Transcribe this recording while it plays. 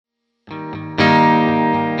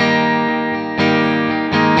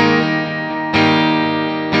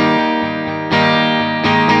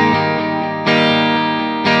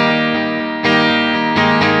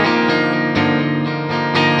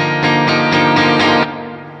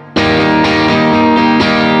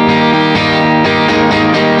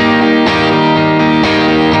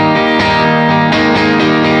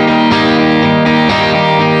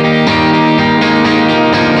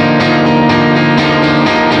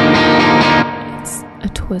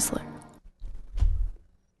Twizzler.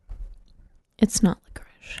 It's not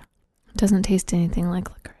licorice. It doesn't taste anything like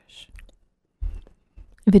licorice.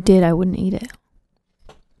 If it did, I wouldn't eat it.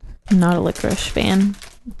 I'm not a licorice fan.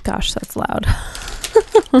 Gosh, that's loud.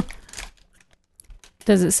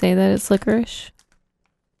 Does it say that it's licorice?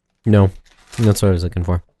 No, that's what I was looking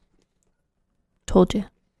for. Told you.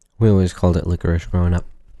 We always called it licorice growing up.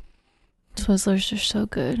 Twizzlers are so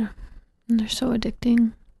good. And they're so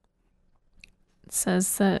addicting. It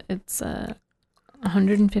says that it's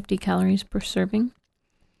 150 calories per serving.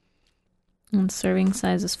 And serving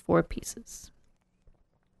size is 4 pieces.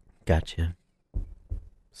 Gotcha.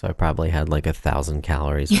 So I probably had like 1,000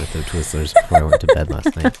 calories worth of Twizzlers before I went to bed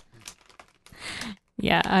last night.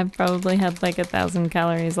 Yeah, I probably had like 1,000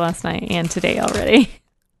 calories last night and today already.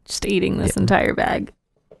 Just eating this entire bag.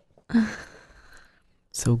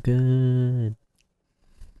 So good.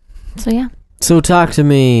 So yeah. So talk to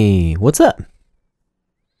me. What's up?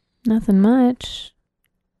 Nothing much.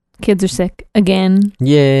 Kids are sick again.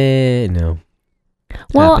 Yeah, no.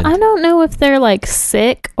 Well, Happened. I don't know if they're like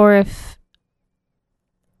sick or if...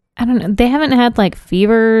 I don't know. They haven't had like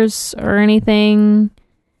fevers or anything.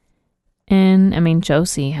 And I mean,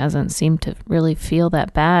 Josie hasn't seemed to really feel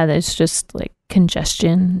that bad. It's just like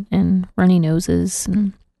congestion and runny noses.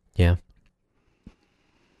 And Yeah.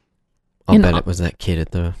 I'll bet it was that kid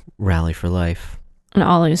at the Rally for Life. And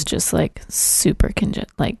Ollie's just like super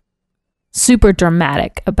super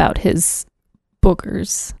dramatic about his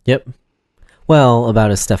boogers. Yep. Well,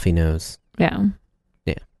 about a stuffy nose. Yeah.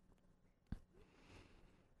 Yeah.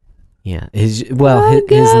 Yeah. His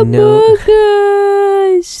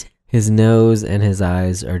nose and his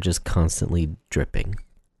eyes are just constantly dripping.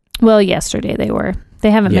 Well, yesterday they were.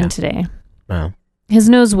 They haven't been today. Oh. His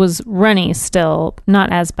nose was runny still,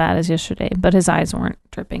 not as bad as yesterday, but his eyes weren't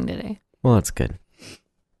dripping today. Well, that's good.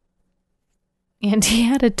 And he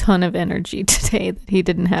had a ton of energy today that he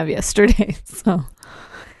didn't have yesterday, so...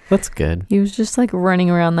 That's good. He was just like running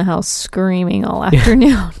around the house screaming all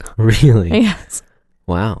afternoon. Really? Yes.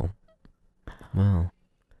 Wow. Well,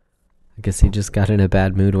 I guess he just got in a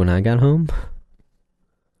bad mood when I got home.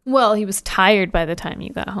 Well, he was tired by the time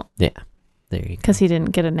you got home. Yeah. There you go. Because he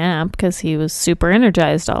didn't get a nap because he was super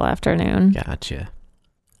energized all afternoon. Gotcha.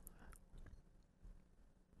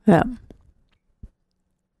 Yeah.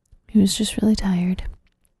 He was just really tired.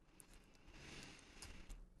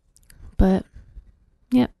 But,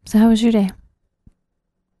 yeah. So how was your day?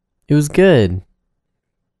 It was good.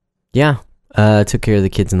 Yeah. Took care of the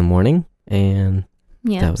kids in the morning, and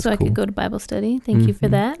yeah, that was so cool. I could go to Bible study. Thank you for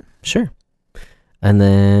that. Sure. And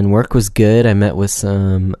then work was good. I met with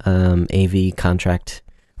some AV contract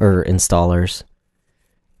or installers,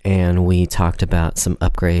 and we talked about some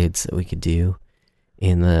upgrades that we could do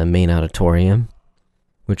in the main auditorium,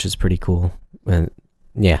 which is pretty cool. And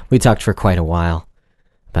yeah, we talked for quite a while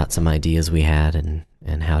about some ideas we had and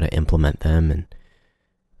how to implement them, and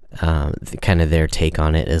kind of their take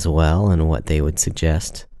on it as well and what they would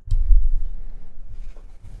suggest.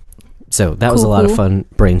 So that was a lot of fun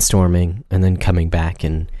brainstorming and then coming back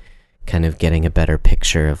and kind of getting a better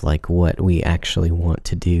picture of like what we actually want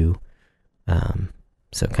to do.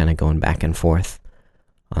 So kind of going back and forth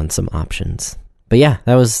on some options. But yeah,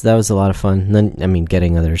 that was a lot of fun. And then, I mean,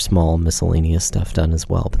 getting other small miscellaneous stuff done as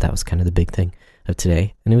well. But that was kind of the big thing of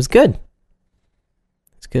today. And it was good.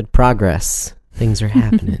 It's good progress. Things are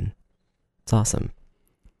happening. It's awesome.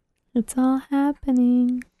 It's all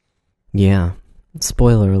happening. Yeah.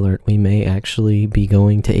 Spoiler alert, we may actually be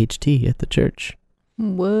going to HT at the church.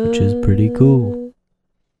 What? Which is pretty cool.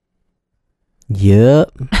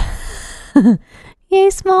 Yep. Yay,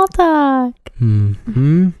 small talk.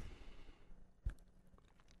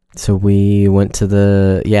 So we went to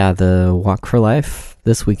the Walk for Life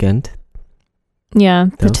this weekend. Yeah,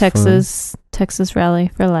 the Texas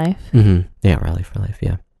Rally for Life. Mm-hmm. Yeah, Rally for Life,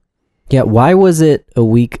 yeah. Yeah, why was it a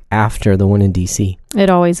week after the one in DC? It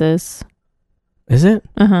always is. Is it?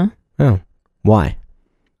 Uh-huh. Oh. Why?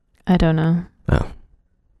 I don't know. Oh.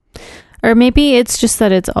 Or maybe it's just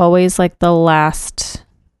that it's always like the last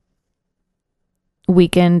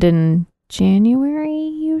weekend in January,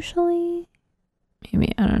 usually.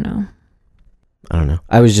 Maybe, I don't know.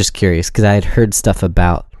 I was just curious because I had heard stuff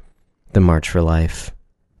about the March for Life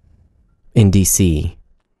in DC.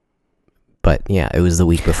 But yeah, it was the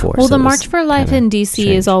week before. Well, the March for Life in DC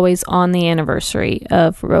is always on the anniversary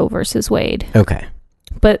of Roe versus Wade. Okay.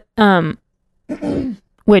 But,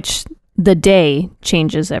 which the day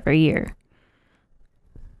changes every year.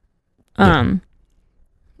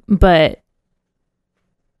 But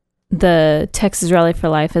the Texas Rally for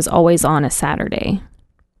Life is always on a Saturday.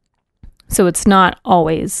 So it's not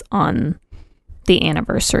always on the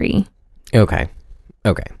anniversary. Okay.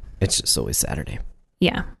 It's just always Saturday.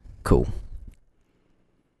 Yeah. Cool.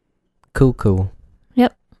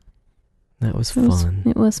 Yep. That was fun.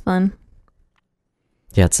 It was fun.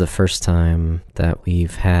 Yeah, it's the first time that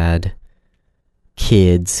we've had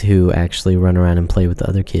kids who actually run around and play with the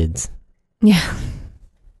other kids. Yeah.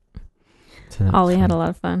 So Ollie had a lot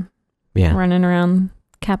of fun. Yeah. Running around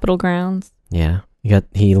Capitol grounds. Yeah.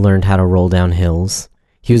 He learned how to roll down hills.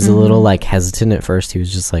 He was a little like hesitant at first. He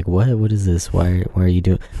was just like, what is this? Why are you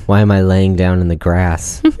doing? Why am I laying down in the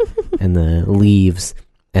grass and the leaves?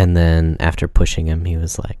 And then after pushing him, he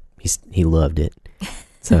was like, he loved it.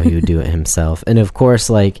 So he would do it himself. And of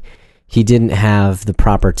course, like, he didn't have the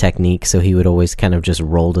proper technique, so he would always kind of just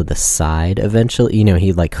roll to the side eventually. You know,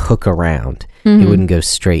 he'd like hook around. He wouldn't go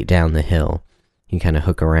straight down the hill. He'd kind of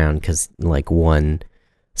hook around because like one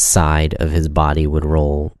side of his body would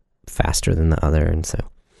roll faster than the other. And so,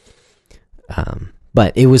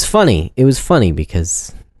 but it was funny. It was funny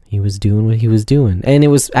because he was doing what he was doing. And it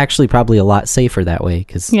was actually probably a lot safer that way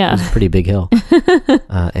because it was a pretty big hill.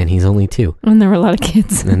 And he's only 2. And there were a lot of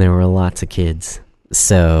kids. And there were lots of kids.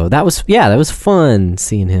 So that was fun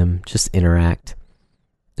seeing him just interact.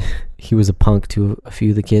 He was a punk to a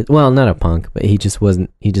few of the kids. Well, not a punk, but he doesn't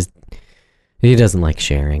like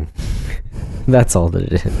sharing. That's all that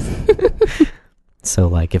it is. So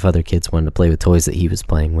like if other kids wanted to play with toys that he was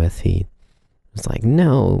playing with, he was like,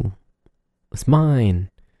 no, it's mine.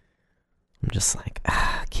 I'm just like,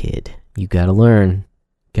 kid, you gotta learn.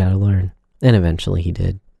 And eventually he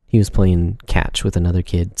did. He was playing catch with another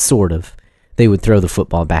kid, sort of. They would throw the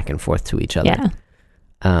football back and forth to each other.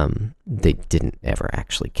 Yeah. They didn't ever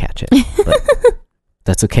actually catch it. But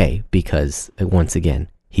that's okay because, once again,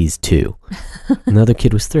 he's 2. Another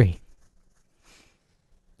kid was 3.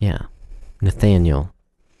 Yeah. Nathaniel.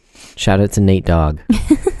 Shout out to Nate Dogg.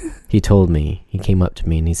 He told me, he came up to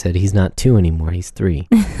me and he said he's not 2 anymore, he's 3.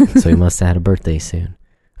 So he must have had a birthday soon.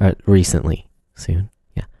 Recently. Soon.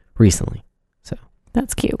 Yeah. Recently. So.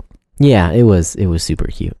 That's cute. Yeah, it was super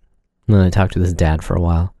cute. And then I talked to his dad for a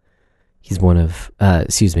while. He's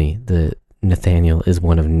the Nathaniel is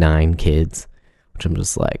one of 9 kids, which I'm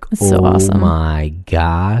just like, that's so awesome. My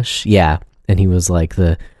gosh. Yeah. And he was like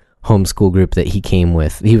the homeschool group that he came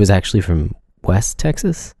with. He was actually from West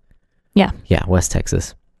Texas. Yeah. Yeah, West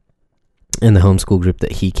Texas. And the homeschool group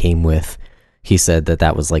that he came with, he said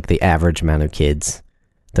that was like the average amount of kids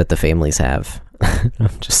that the families have.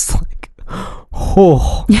 I'm just like,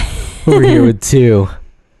 we're here with 2.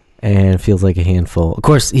 And it feels like a handful. Of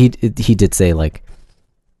course, he did say like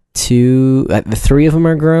 3 of them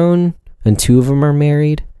are grown and 2 of them are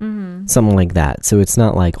married. Mm-hmm. Something like that. So it's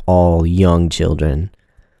not like all young children.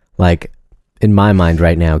 Like, in my mind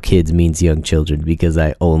right now, kids means young children because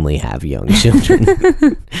I only have young children.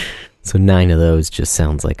 So 9 of those just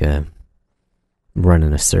sounds like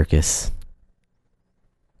running a circus.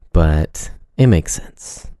 But it makes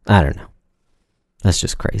sense. I don't know. That's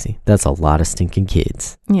just crazy. That's a lot of stinking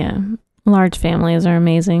kids. Yeah. Large families are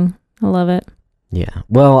amazing. I love it. Yeah.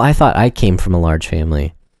 Well, I thought I came from a large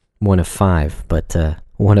family. One of 5, but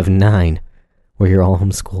one of 9 where you're all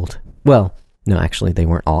homeschooled. Well, no, actually they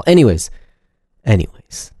weren't all. Anyways.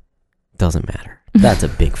 Doesn't matter. That's a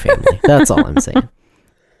big family. That's all I'm saying.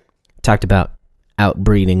 Talked about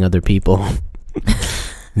outbreeding other people.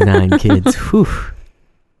 9 kids. Whew.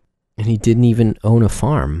 And he didn't even own a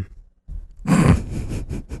farm.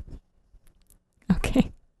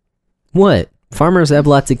 Okay. What? Farmers have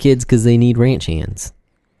lots of kids because they need ranch hands.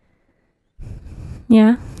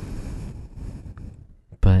 Yeah.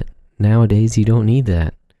 But nowadays you don't need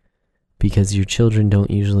that because your children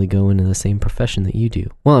don't usually go into the same profession that you do.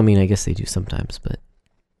 Well, I mean, I guess they do sometimes, but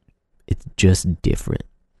it's just different.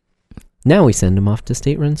 Now we send them off to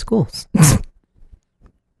state-run schools.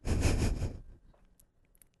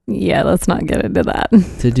 Yeah, let's not get into that.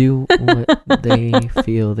 To do what they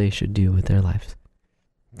feel they should do with their lives.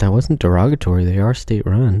 That wasn't derogatory. They are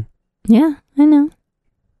state-run. Yeah, I know.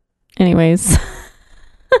 Anyways.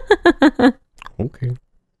 Okay.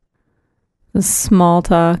 The small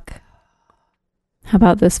talk. How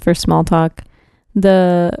about this for small talk?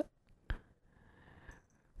 The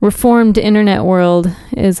reformed internet world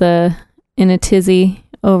is in a tizzy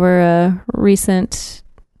over a recent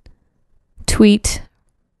tweet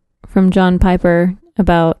from John Piper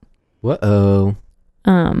about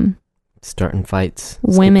starting fights,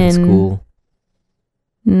 women, school.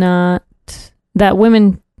 Not that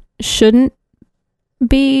women shouldn't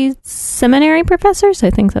be seminary professors.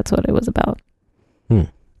 I think that's what it was about.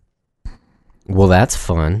 Well, that's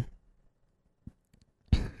fun.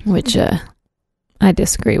 Which I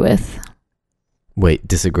disagree with. Wait,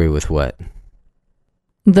 disagree with what?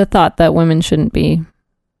 the thought that women shouldn't be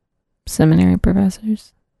seminary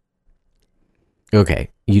professors. Okay.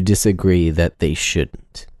 You disagree that they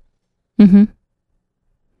shouldn't. Mm-hmm.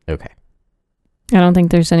 Okay. I don't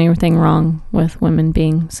think there's anything wrong with women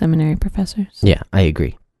being seminary professors. Yeah, I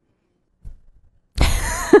agree.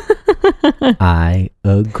 I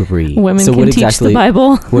agree. Women so can teach the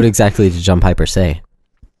Bible. What exactly did John Piper say?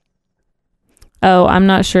 Oh, I'm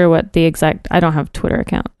not sure what the exact... I don't have a Twitter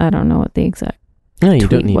account. I don't know what the exact No, you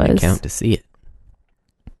don't tweet need an was. account to see it.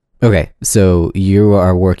 Okay, so you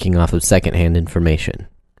are working off of secondhand information,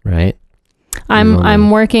 right? I'm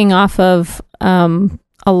working off of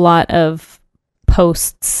a lot of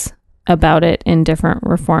posts about it in different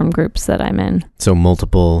reform groups that I'm in. So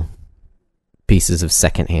multiple pieces of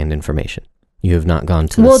secondhand information. You have not gone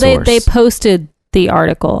to the Well, source. they posted the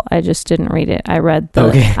article. I just didn't read it. I read the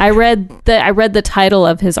Okay. I read the title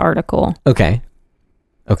of his article. Okay.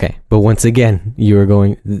 But once again, you are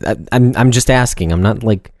going... I'm just asking. I'm not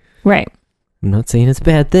like... Right. I'm not saying it's a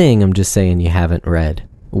bad thing. I'm just saying you haven't read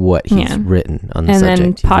what he's written on the And subject. then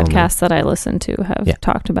You've only- podcasts that I listen to have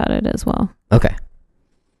talked about it as well. Okay.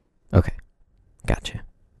 Gotcha.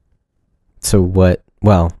 So what...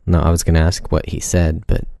 Well, no, I was going to ask what he said,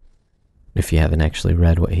 but if you haven't actually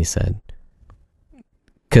read what he said.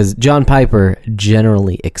 Because John Piper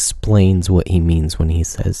generally explains what he means when he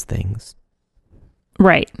says things.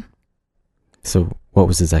 Right. So what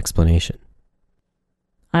was his explanation?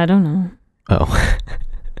 I don't know. Oh.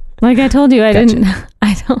 Like I told you, I Gotcha. didn't.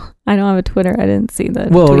 I don't have a Twitter. I didn't see the.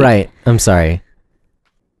 Well, tweet. right. I'm sorry.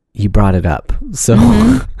 You brought it up. So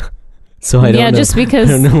Mhm. so I don't know. just because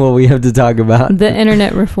I don't know what we have to talk about. the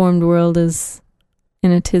internet reformed world is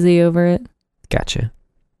in a tizzy over it. Gotcha.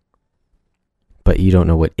 But you don't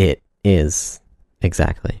know what it is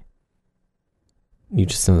exactly. You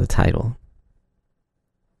just know the title.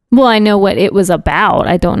 Well, I know what it was about.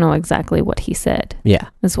 I don't know exactly what he said. Yeah.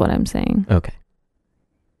 Is what I'm saying. Okay.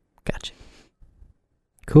 Gotcha.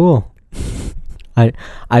 Cool. I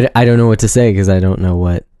don't know what to say because I don't know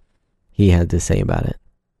what he had to say about it.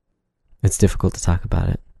 It's difficult to talk about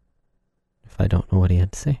it if I don't know what he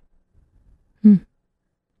had to say.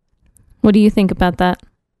 What do you think about that?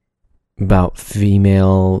 About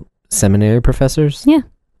female seminary professors? Yeah.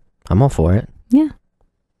 I'm all for it. Yeah.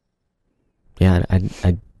 Yeah,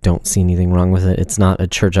 I don't see anything wrong with it. It's not a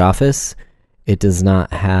church office. It does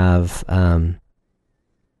not have, or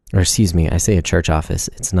excuse me, I say a church office.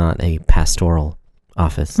 It's not a pastoral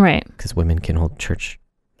office. Right. Because women can hold church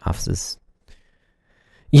offices.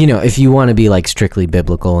 You know, if you want to be like strictly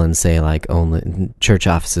biblical and say like only church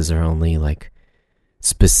offices are only like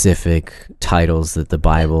specific titles that the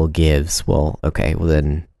Bible gives, well, okay, well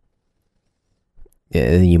then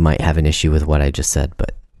you might have an issue with what I just said,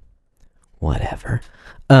 but whatever.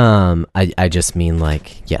 I just mean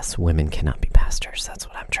like, yes, women cannot be pastors. That's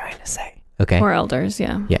what I'm trying to say. Okay. Or elders,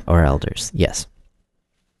 yeah. Yeah, or elders. Yes.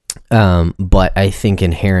 But I think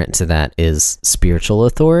inherent to that is spiritual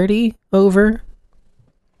authority over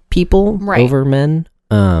people, Right. over men.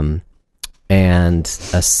 And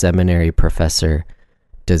a seminary professor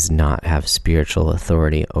does not have spiritual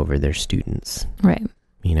authority over their students. Right.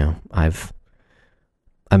 You know, I'm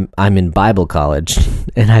in Bible college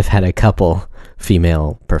and I've had a couple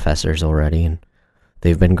female professors already and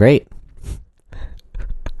they've been great.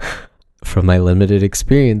 From my limited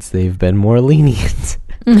experience, they've been more lenient.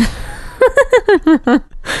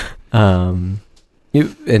 And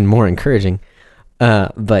more encouraging.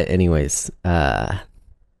 But anyways,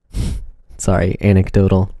 sorry,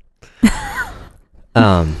 anecdotal.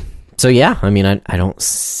 So yeah, I mean, I don't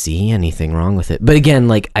see anything wrong with it. But again,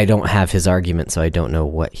 like I don't have his argument, so I don't know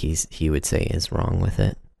what he would say is wrong with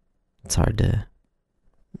it. It's hard to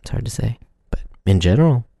say. But in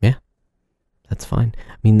general, yeah, that's fine.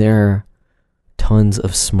 I mean, there are tons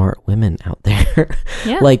of smart women out there.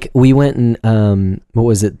 Yeah. Like we went and what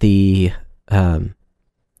was it? The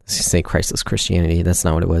let's just say Christless Christianity. That's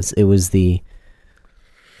not what it was. It was the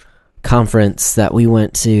conference that we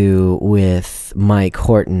went to with Mike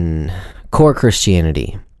Horton, Core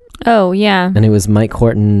Christianity. Oh, yeah. And it was Mike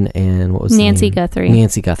Horton and what was Nancy the name? Guthrie.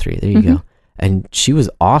 Nancy Guthrie. There you go. And she was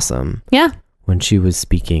awesome Yeah, when she was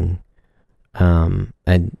speaking. And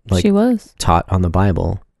like she was. taught on the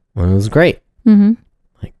Bible. And it was great. Mm-hmm.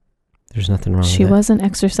 There's nothing wrong She with it. wasn't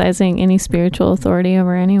exercising any spiritual authority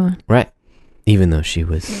over anyone. Right. Even though she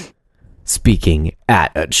was speaking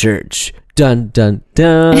at a church. Dun, dun,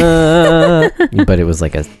 dun. But it was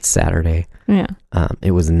like a Saturday. Yeah.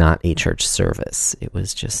 It was not a church service. It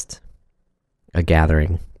was just a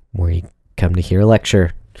gathering where you come to hear a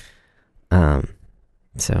lecture.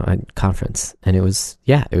 So a conference, and it was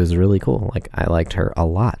really cool. Like, I liked her a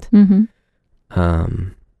lot.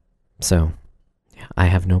 So yeah, I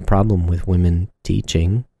have no problem with women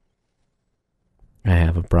teaching. I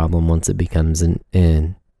have a problem once it becomes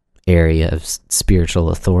an area of spiritual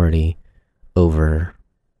authority over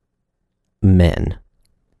men.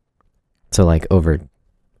 So like over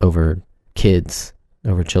kids,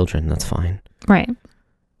 over children, that's fine. Right.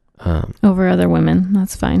 Over other women,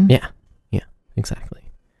 that's fine. Yeah, exactly.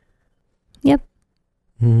 Yep.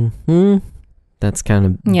 That's kind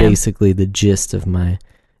of basically the gist of my...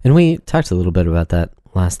 And we talked a little bit about that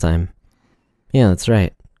last time. Yeah, that's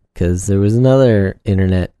right. Because there was another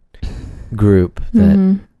internet group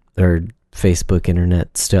that... Or Facebook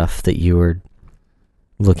internet stuff that you were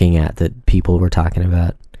looking at that people were talking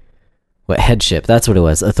about. What, headship? That's what it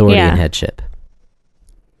was. Authority and headship.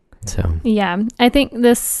 So... Yeah, I think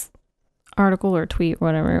this article or tweet,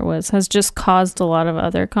 whatever it was, has just caused a lot of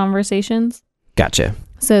other conversations. Gotcha.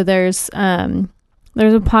 So there's a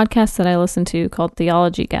podcast that I listen to called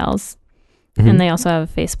Theology Gals, and they also have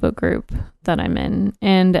a Facebook group that I'm in.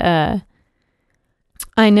 And I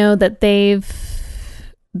know that the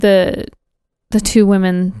two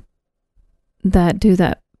women that do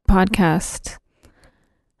that podcast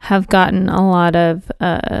have gotten a lot of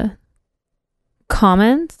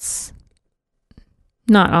comments,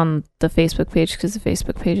 not on the Facebook page because the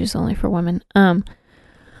Facebook page is only for women.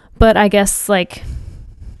 But I guess, like,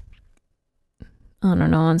 I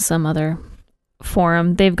don't know, on some other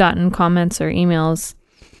forum, they've gotten comments or emails,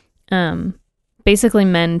 basically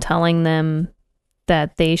men telling them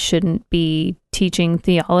that they shouldn't be teaching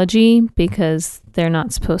theology because they're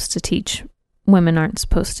not supposed to teach, women aren't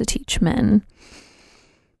supposed to teach men.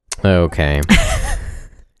 Okay.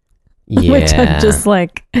 Yeah. Which I'm just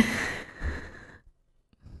like,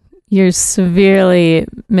 you're severely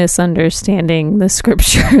misunderstanding the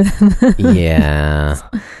scripture. Yeah.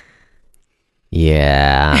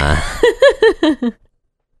 Yeah.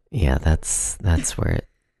 Yeah, that's where it...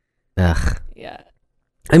 Ugh. Yeah.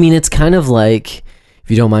 I mean, it's kind of like, if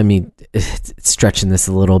you don't mind me stretching this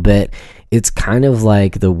a little bit, it's kind of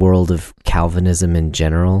like the world of Calvinism in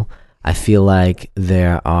general. I feel like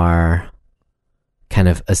there are kind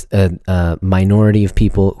of a minority of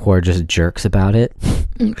people who are just jerks about it.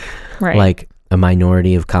 Right. Like a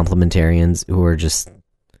minority of complementarians who are just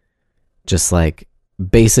like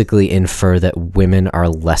basically infer that women are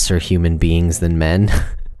lesser human beings than men.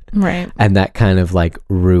 Right. And that kind of like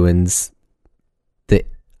ruins the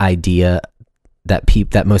idea that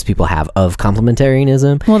most people have of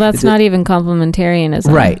complementarianism. Well, that's not even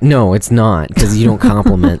complementarianism. Right. No, it's not, because you don't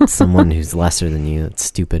compliment someone who's lesser than you. It's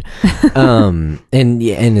stupid. And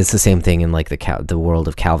it's the same thing in like the world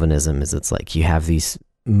of Calvinism. Is it's like you have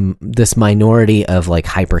this minority of like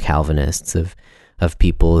hyper Calvinists of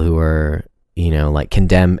people who are, you know, like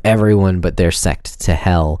condemn everyone but their sect to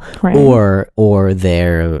hell, right. or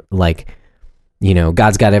they're like, you know,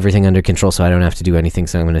 God's got everything under control, so I don't have to do anything,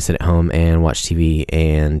 so I'm going to sit at home and watch TV,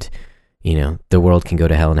 and, you know, the world can go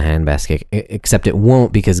to hell in a handbasket, except it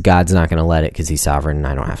won't, because God's not going to let it, because he's sovereign and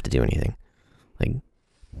I don't have to do anything. Like,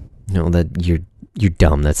 no, that you're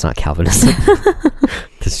dumb. That's not Calvinism.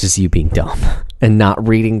 That's just you being dumb and not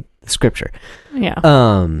reading scripture. Yeah.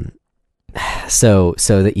 So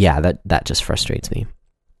that just frustrates me.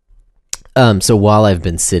 So while I've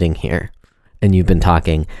been sitting here and you've been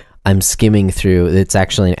talking, I'm skimming through. It's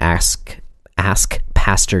actually an ask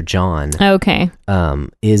Pastor John. Okay.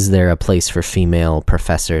 Is there a place for female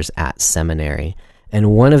professors at seminary?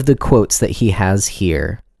 And one of the quotes that he has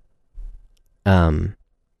here.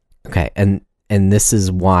 Okay, and this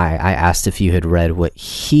is why I asked if you had read what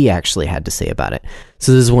he actually had to say about it.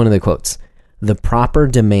 So this is one of the quotes. The proper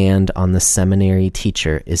demand on the seminary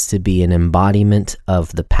teacher is to be an embodiment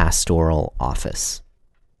of the pastoral office.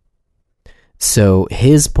 So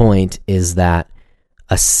his point is that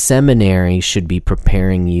a seminary should be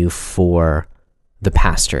preparing you for the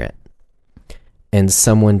pastorate. And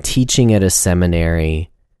someone teaching at a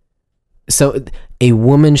seminary... So a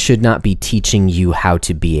woman should not be teaching you how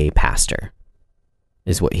to be a pastor,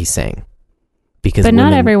 is what he's saying. But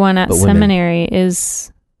not everyone at seminary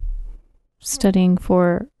is studying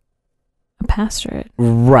for a pastorate.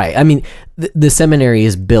 Right. I mean, the seminary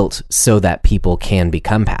is built so that people can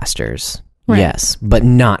become pastors. Right. Yes, but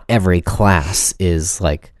not every class is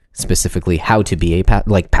like specifically how to be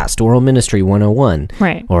like pastoral ministry 101.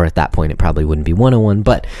 Right. Or at that point, it probably wouldn't be 101,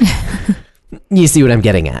 but you see what I'm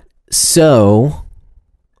getting at. So,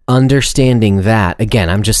 understanding that, again,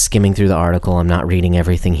 I'm just skimming through the article. I'm not reading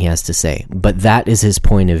everything he has to say, but that is his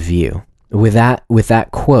point of view. With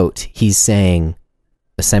that quote, he's saying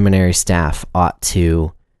a seminary staff ought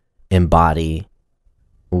to embody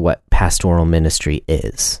what pastoral ministry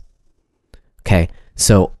is. Okay,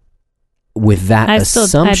 so with that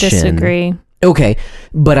assumption, I disagree. Okay,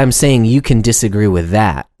 but I'm saying you can disagree with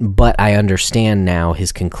that, but I understand now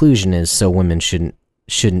his conclusion is so women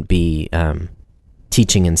shouldn't be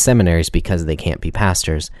teaching in seminaries because they can't be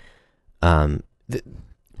pastors. But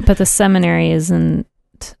the seminary isn't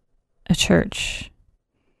a church.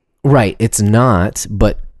 Right, it's not,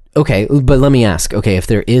 but okay, but let me ask, okay, if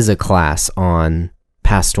there is a class on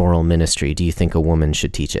pastoral ministry, do you think a woman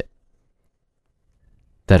should teach it?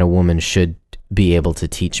 That a woman should be able to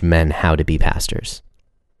teach men how to be pastors?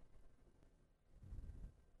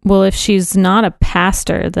 Well, if she's not a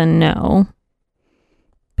pastor, then no.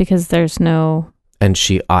 Because there's no... And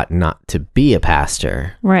she ought not to be a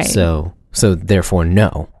pastor. Right. So therefore,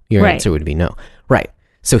 no. Your Right. answer would be no. Right.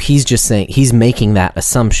 So he's just saying, he's making that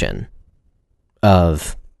assumption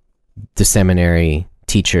of the seminary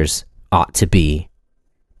teachers ought to be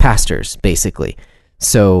pastors, basically.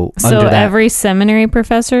 So under that, every seminary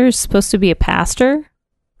professor is supposed to be a pastor?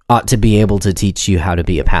 ought to be able to teach you how to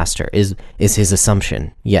be a pastor is his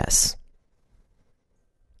assumption. Yes.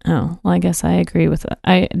 Oh, well, I guess I agree with that.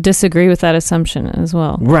 I disagree with that assumption as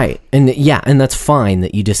well. Right. And yeah, and that's fine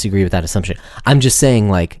that you disagree with that assumption. I'm just saying,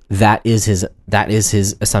 like, that is his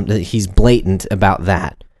assumption. He's blatant about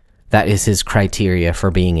that. That is his criteria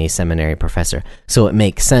for being a seminary professor. So it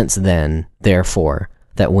makes sense then, therefore,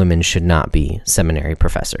 that women should not be seminary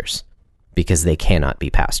professors because they cannot be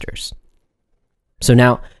pastors. So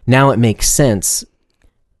now it makes sense.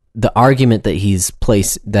 The argument that he's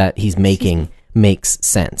making makes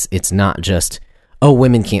sense. It's not just, oh,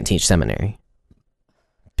 women can't teach seminary.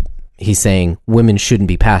 He's saying women shouldn't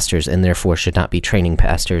be pastors and therefore should not be training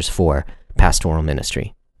pastors for pastoral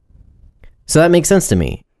ministry. So that makes sense to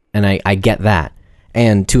me, and I get that.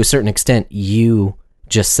 And to a certain extent, you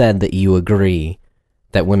just said that you agree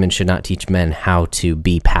that women should not teach men how to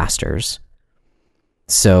be pastors.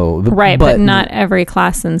 So right, but not every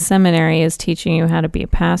class in seminary is teaching you how to be a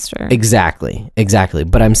pastor. Exactly.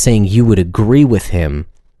 But I'm saying you would agree with him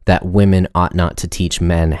that women ought not to teach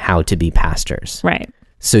men how to be pastors. Right.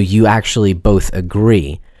 So you actually both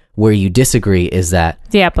agree. Where you disagree is that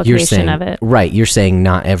the application of it. Right. You're saying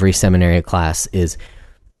not every seminary class is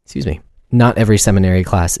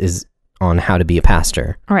on how to be a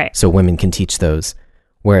pastor. Right. So women can teach those.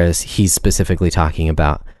 Whereas he's specifically talking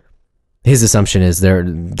about, his assumption is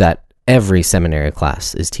that every seminary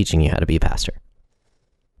class is teaching you how to be a pastor.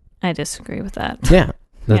 I disagree with that. Yeah.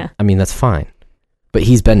 Yeah. I mean, that's fine. But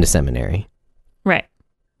he's been to seminary. Right.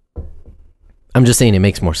 I'm just saying it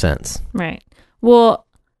makes more sense. Right. Well,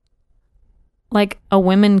 like a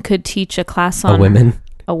woman could teach a class on...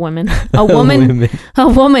 A woman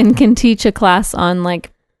can teach a class on,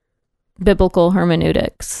 like, biblical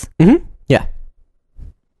hermeneutics. Mm-hmm. Yeah.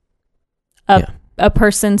 A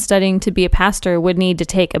person studying to be a pastor would need to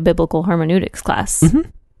take a biblical hermeneutics class. Mm-hmm.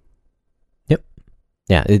 Yep.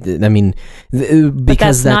 Yeah. But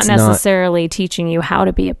that's not necessarily teaching you how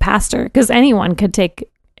to be a pastor, because anyone could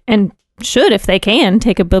take, and should, if they can,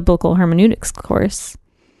 take a biblical hermeneutics course.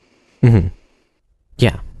 Mm-hmm.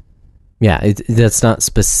 Yeah. Yeah. That's not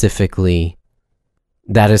specifically,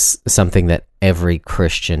 that is something that every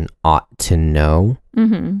Christian ought to know.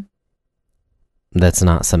 Mm-hmm. That's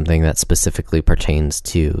not something that specifically pertains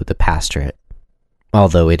to the pastorate,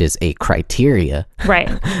 although it is a criteria, right,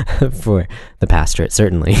 for the pastorate,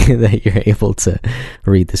 certainly, that you're able to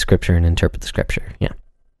read the scripture and interpret the scripture. Yeah.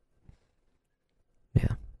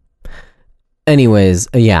 Anyways,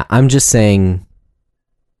 yeah, I'm just saying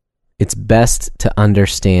it's best to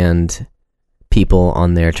understand people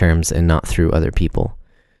on their terms and not through other people.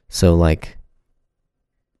 So, like,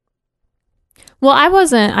 well, I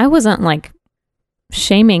wasn't like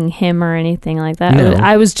shaming him or anything like that. No.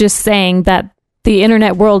 I was just saying that the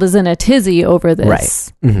internet world is in a tizzy over this.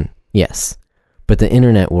 Right. Mm-hmm. Yes. But the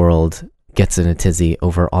internet world gets in a tizzy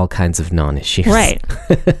over all kinds of non-issues. Right.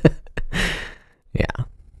 Yeah.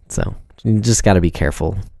 So you just got to be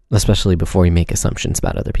careful, especially before you make assumptions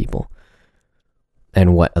about other people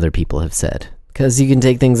and what other people have said, because you can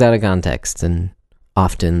take things out of context, and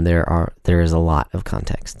often there is a lot of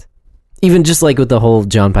context. Even just like with the whole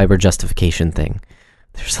John Piper justification thing,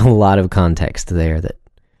 there's a lot of context there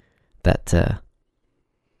that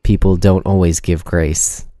people don't always give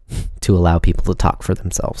grace to allow people to talk for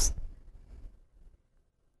themselves.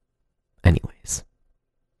 Anyways,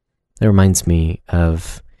 that reminds me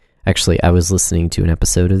of, actually, I was listening to an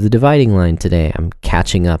episode of The Dividing Line today. I'm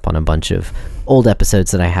catching up on a bunch of old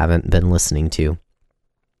episodes that I haven't been listening to.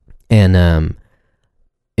 And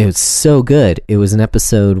It was so good. It was an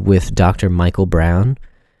episode with Dr. Michael Brown,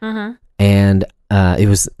 Uh-huh. and it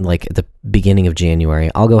was like at the beginning of January.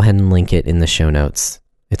 I'll go ahead and link it in the show notes.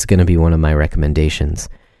 It's going to be one of my recommendations,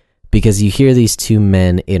 because you hear these two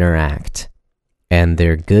men interact, and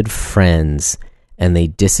they're good friends, and they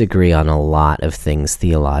disagree on a lot of things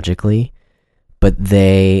theologically, but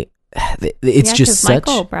it's just such...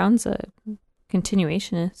 Michael Brown's a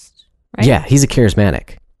continuationist, right? Yeah, he's a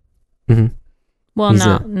charismatic. Mm-hmm. Well,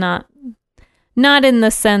 not in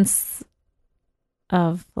the sense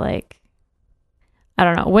of like, I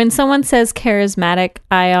don't know. When someone says charismatic,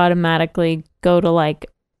 I automatically go to like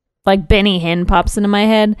Benny Hinn pops into my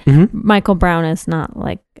head. Mm-hmm. Michael Brown is not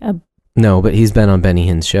like a... No, but he's been on Benny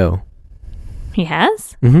Hinn's show. He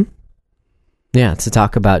has? Mm-hmm. Yeah, to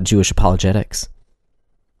talk about Jewish apologetics.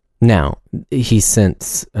 Now, he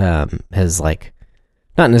since has like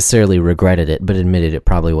not necessarily regretted it, but admitted it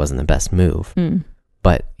probably wasn't the best move.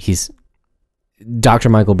 But Dr.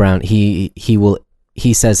 Michael Brown, he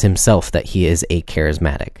says himself that he is a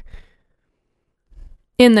charismatic.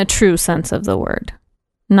 In the true sense of the word.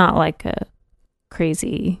 Not like a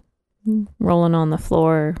crazy rolling on the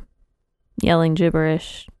floor, yelling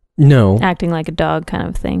gibberish. No. Acting like a dog kind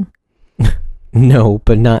of thing. No,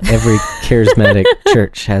 but not every charismatic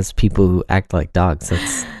church has people who act like dogs.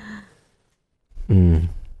 That's...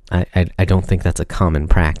 I don't think that's a common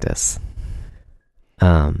practice.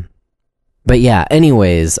 But yeah,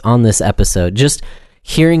 anyways, on this episode, just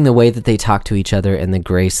hearing the way that they talk to each other and the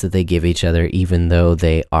grace that they give each other, even though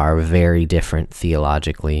they are very different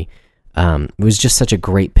theologically, it was just such a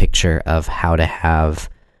great picture of how to have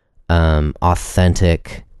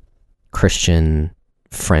authentic Christian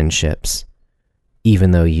friendships,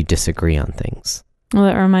 even though you disagree on things. Well,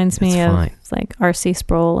 that reminds me of fine. like R.C.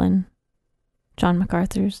 Sproul and John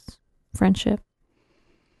MacArthur's friendship.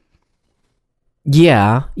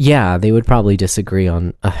 Yeah, they would probably disagree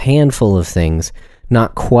on a handful of things,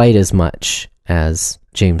 not quite as much as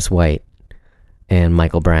James White and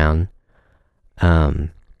Michael Brown.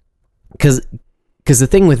 Because the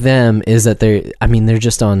thing with them is that they're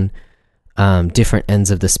just on different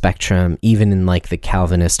ends of the spectrum, even in like the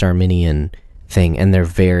Calvinist Arminian thing, and they're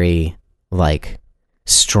very like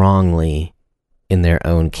strongly in their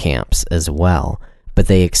own camps as well, but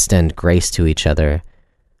they extend grace to each other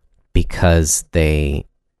because they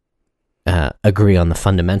agree on the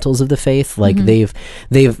fundamentals of the faith. Like they've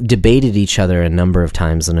debated each other a number of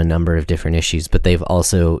times on a number of different issues, but they've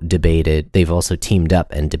also teamed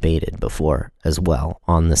up and debated before as well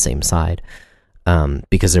on the same side,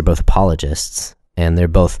 because they're both apologists, and they're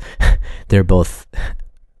both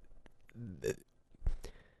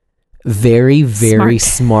very, very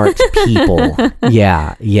smart people.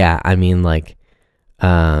 Yeah. I mean, like,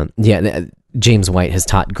 James White has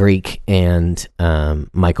taught Greek, and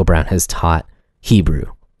Michael Brown has taught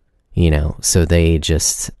Hebrew, so they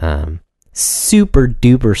just super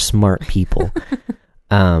duper smart people.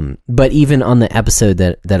 But even on the episode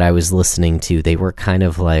that I was listening to, they were kind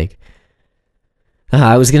of like,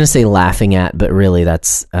 I was going to say laughing at, but really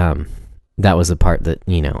that was a part that,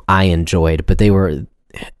 I enjoyed, but they were...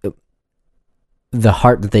 the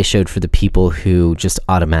heart that they showed for the people who just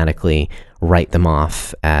automatically write them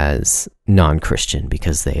off as non-Christian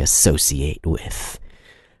because they associate with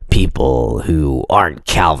people who aren't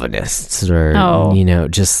Calvinists, or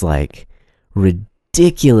just like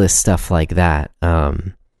ridiculous stuff like that.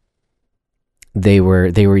 They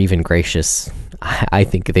were even gracious. I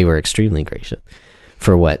think they were extremely gracious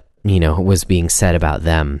for what was being said about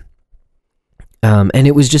them. And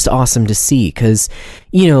it was just awesome to see, because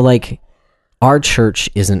like, our church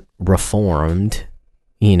isn't Reformed.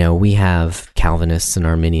 We have Calvinists and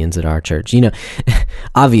Arminians at our church.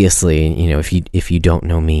 Obviously, if you don't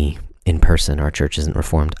know me in person, our church isn't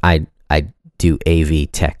Reformed. I do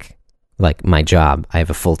AV tech, like my job. I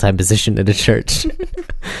have a full-time position at a church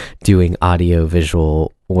doing audio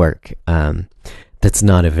visual work. That's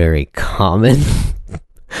not a very common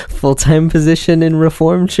full-time position in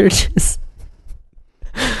Reformed churches.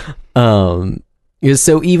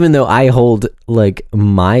 So even though I hold like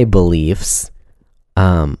my beliefs,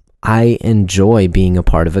 I enjoy being a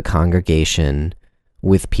part of a congregation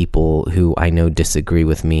with people who I know disagree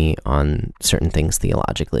with me on certain things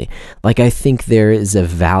theologically. Like, I think there is a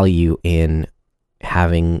value in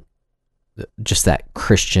having just that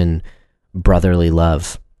Christian brotherly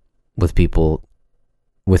love with people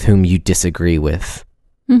with whom you disagree with,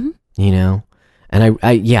 and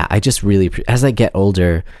I just really, as I get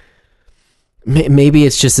older, maybe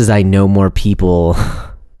it's just as I know more people.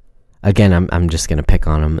 Again, I'm just going to pick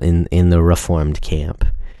on them in the Reformed camp,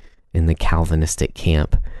 in the Calvinistic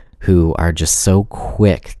camp. who are just so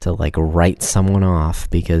quick to like write someone off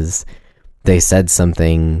because they said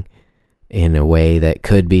something in a way that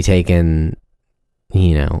could be taken,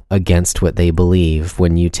 you know, against what they believe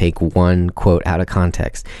when you take one quote out of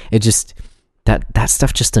context. It just, that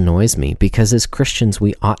stuff just annoys me, because as Christians,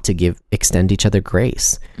 we ought to extend each other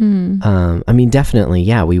grace. I mean, definitely,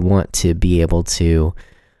 yeah, we want to be able to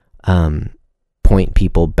point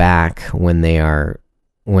people back when they're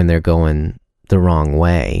going the wrong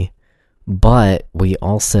way. But we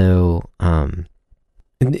also,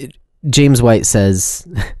 James White has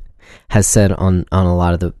said on a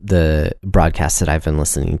lot of the broadcasts that I've been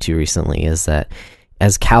listening to recently, is that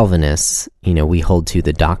as Calvinists, you know, we hold to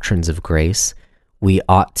the doctrines of grace. We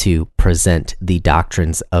ought to present the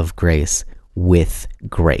doctrines of grace with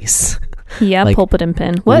grace. Yeah, like, pulpit and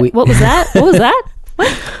pen. What was that? What was that?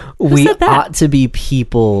 What? We ought to be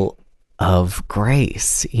people of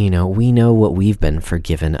grace. You know, we know what we've been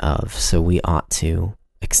forgiven of, so we ought to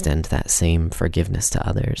extend that same forgiveness to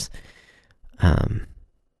others.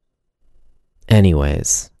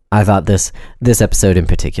 Anyways, I thought this episode in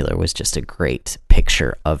particular was just a great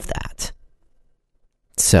picture of that.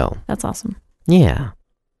 So that's awesome. Yeah.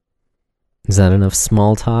 Is that enough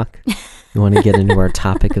small talk? You want to get into our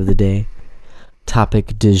topic of the day?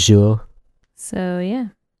 Topic du jour. So yeah,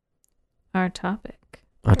 our topic.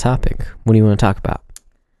 Our topic. What do you want to talk about?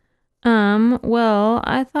 Well,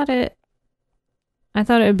 I thought it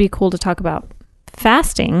would be cool to talk about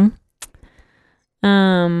fasting.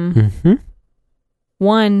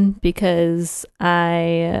 One, because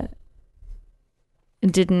I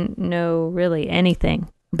didn't know really anything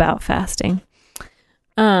about fasting.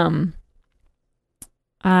 The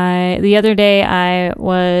other day I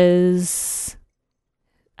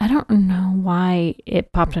don't know why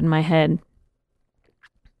it popped in my head.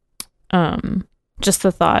 Just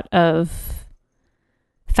the thought of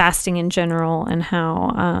fasting in general and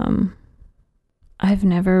how, I've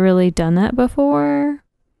never really done that before.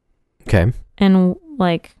 Okay. And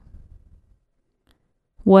like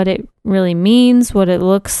what it really means, what it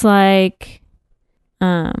looks like.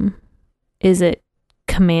 Is it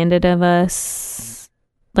commanded of us?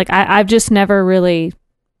 Like I've just never really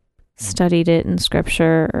studied it in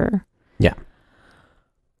scripture or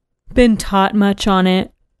been taught much on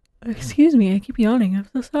it. Excuse me, I keep yawning. I'm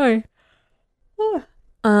so sorry.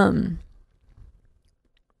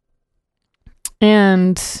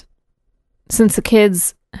 And since the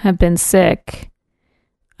kids have been sick,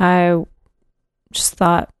 I just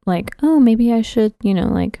thought like, oh, maybe I should, you know,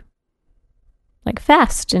 like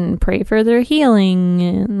fast and pray for their healing,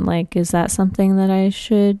 and like, is that something that I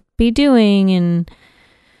should be doing? And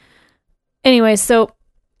anyway, so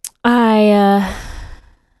I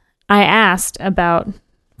asked about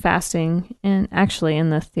fasting, and actually in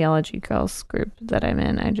the Theology Girls group that I'm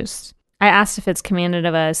in, I asked if it's commanded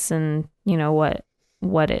of us, and you know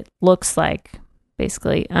what it looks like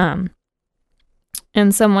basically.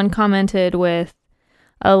 And someone commented with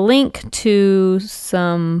a link to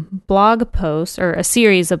some blog posts, or a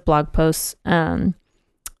series of blog posts on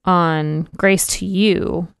Grace to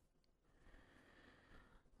You.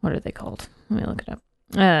 What are they called? Let me look it up.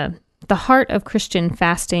 The Heart of Christian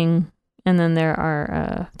Fasting, and then there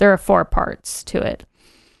are 4 parts to it.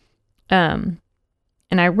 And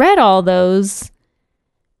I read all those,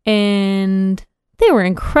 and they were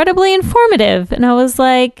incredibly informative, and I was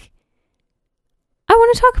like, I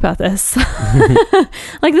want to talk about this.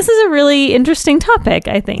 Like, this is a really interesting topic,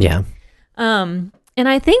 I think. Yeah. And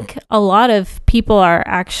I think a lot of people are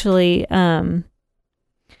actually, the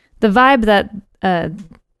vibe that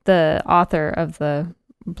the author of the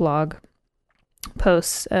blog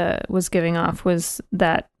post was giving off was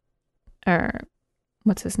that, or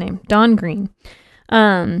what's his name? Don Green,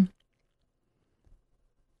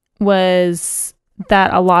 was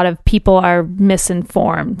that a lot of people are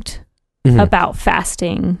misinformed about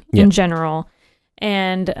fasting in general,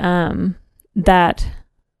 and that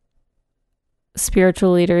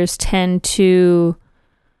spiritual leaders tend to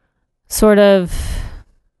sort of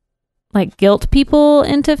like guilt people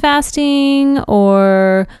into fasting,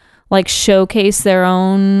 or like showcase their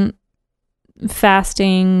own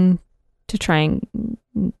fasting to try and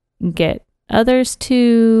get others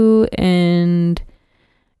to. And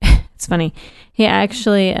it's funny, he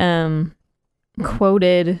actually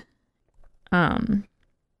quoted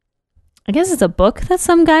I guess it's a book that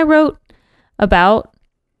some guy wrote about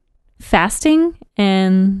fasting,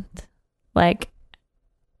 and like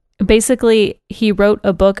basically he wrote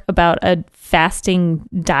a book about a fasting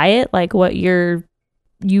diet, like what you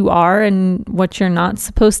are and what you're not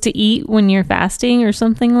supposed to eat when you're fasting or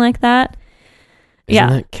something like that. Isn't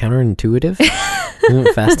that counterintuitive?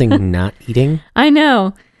 Isn't fasting not eating? I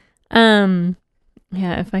know. Yeah,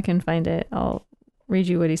 if I can find it, I'll read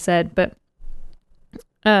you what he said. But,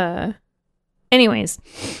 anyways,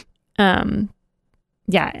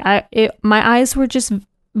 yeah, my eyes were just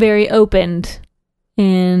very opened,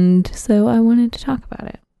 and so I wanted to talk about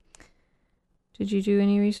it. Did you do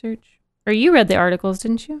any research? Or you read the articles,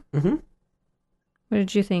 didn't you? Mm-hmm. What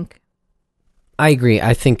did you think? I agree.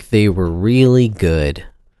 I think they were really good.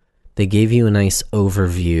 They gave you a nice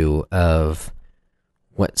overview of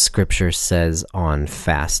what Scripture says on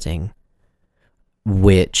fasting,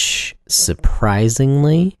 which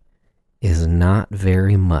surprisingly is not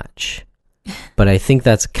very much. But I think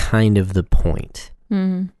that's kind of the point.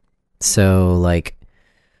 Mm-hmm. So, like,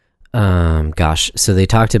 so they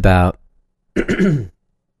talked about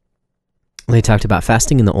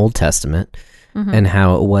fasting in the Old Testament and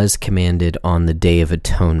how it was commanded on the Day of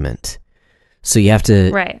Atonement. So you have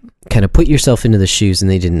to kind of put yourself into the shoes, and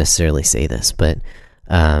they didn't necessarily say this, but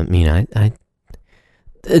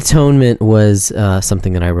atonement was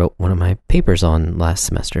something that I wrote one of my papers on last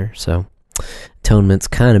semester. So atonement's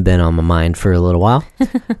kind of been on my mind for a little while.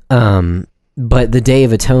 But the Day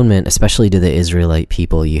of Atonement, especially to the Israelite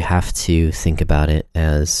people, you have to think about it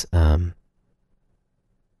as a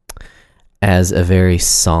very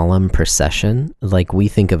solemn procession. Like, we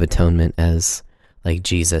think of atonement as like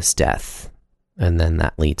Jesus' death, and then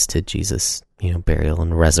that leads to Jesus, burial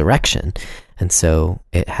and resurrection. And so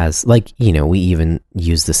it has, like, we even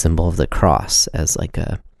use the symbol of the cross as like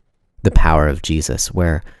the power of Jesus,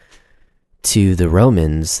 where to the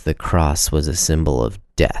Romans, the cross was a symbol of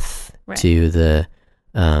death. Right. To the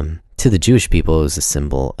Jewish people, it was a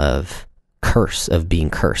symbol of being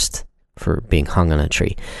cursed for being hung on a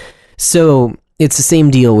tree. So it's the same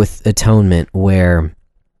deal with atonement, where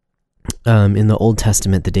in the Old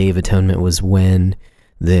Testament, the Day of Atonement was when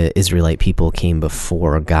the Israelite people came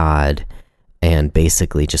before God and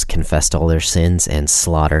basically just confessed all their sins and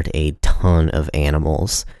slaughtered a ton of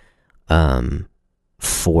animals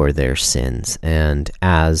for their sins. And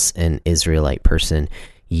as an Israelite person,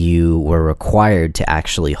 you were required to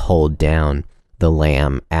actually hold down the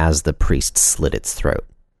lamb as the priest slit its throat,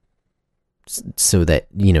 so that,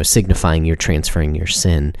 signifying you're transferring your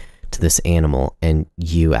sin to this animal, and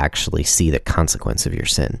you actually see the consequence of your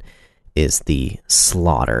sin is the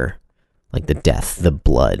slaughter, like the death, the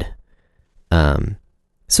blood. So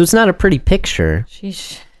it's not a pretty picture.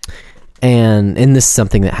 Sheesh. And this is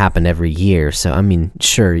something that happened every year. So, I mean,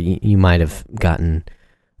 sure, you might have gotten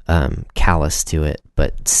callous to it,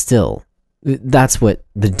 but still, that's what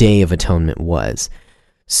the Day of Atonement was.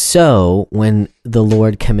 So when the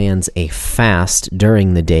Lord commands a fast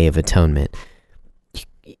during the Day of Atonement,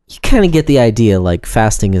 you kind of get the idea, like,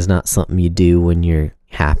 fasting is not something you do when you're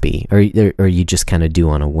happy, or you just kind of do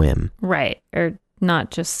on a whim. Right. Or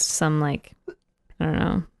not just some, like, I don't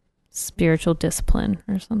know, spiritual discipline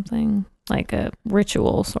or something, like a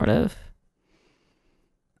ritual sort of.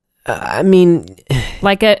 I mean,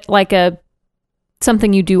 like a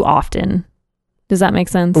something you do often. Does that make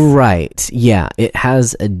sense? Right. Yeah, it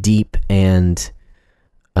has a deep and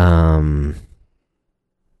dumb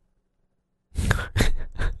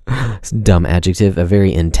adjective, a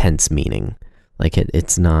very intense meaning. Like,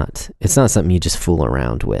 it's not something you just fool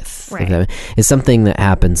around with. Right. It's something that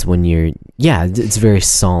happens when it's very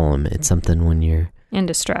solemn. It's something when you're in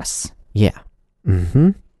distress. Yeah. Mm-hmm.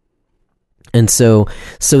 And so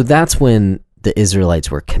that's when the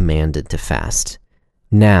Israelites were commanded to fast.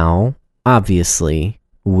 Now, obviously,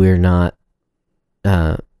 we're not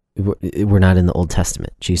in the Old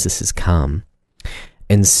Testament. Jesus has come.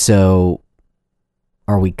 And so,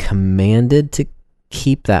 are we commanded to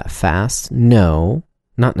keep that fast? No,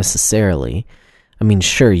 not necessarily. I mean,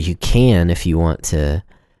 sure, you can if you want to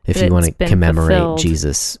commemorate fulfilled.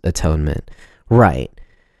 Jesus' atonement. Right.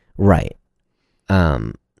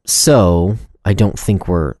 So I don't think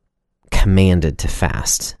we're commanded to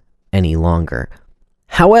fast any longer.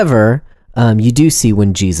 However, you do see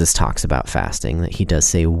when Jesus talks about fasting that he does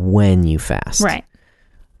say when you fast. Right.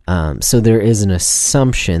 So there is an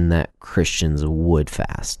assumption that Christians would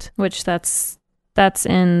fast. Which that's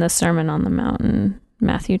in the Sermon on the Mount in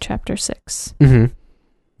Matthew chapter 6. Mm-hmm.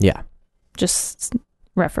 Yeah. Just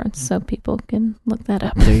reference so people can look that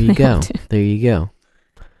up. There you go. There you go.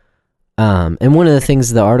 And one of the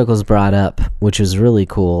things the articles brought up, which was really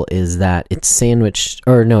cool, is that it's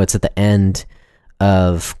it's at the end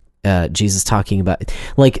of Jesus talking about,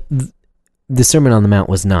 like, the Sermon on the Mount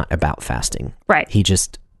was not about fasting. Right. He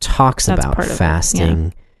just talks about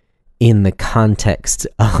fasting in the context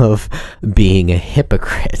of being a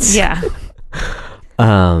hypocrite. Yeah.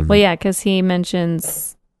 Well, yeah, because he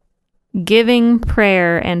mentions giving,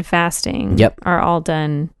 prayer, and fasting Yep. are all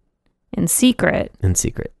done in secret. In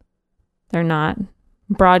secret. They're not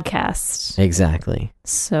broadcast Exactly.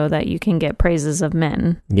 so that you can get praises of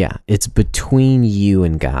men. Yeah. It's between you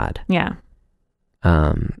and God. Yeah.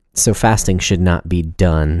 So fasting should not be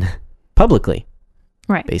done publicly.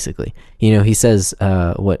 Right. Basically. He says,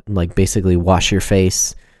 basically wash your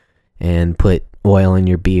face and put oil in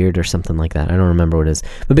your beard or something like that. I don't remember what it is.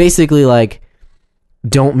 But basically, like,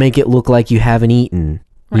 don't make it look like you haven't eaten.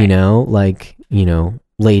 Right.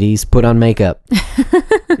 Ladies, put on makeup.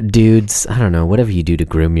 Dudes, I don't know, whatever you do to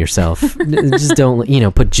groom yourself. Just don't,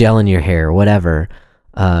 put gel in your hair, whatever.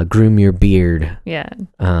 Groom your beard. Yeah.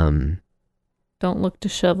 Don't look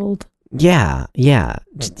disheveled. Yeah.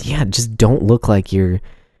 Just don't look like you're,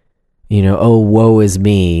 oh, woe is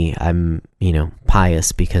me. I'm,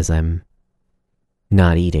 pious because I'm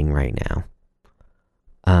not eating right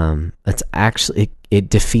now. It's actually, it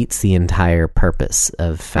defeats the entire purpose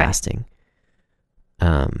of fasting.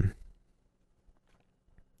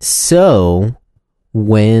 So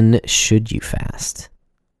when should you fast?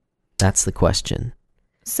 That's the question.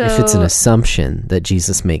 So if it's an assumption that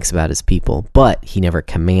Jesus makes about his people, but he never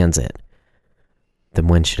commands it, then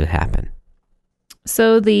when should it happen?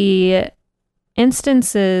 So the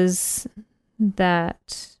instances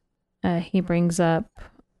that he brings up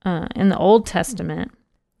in the Old Testament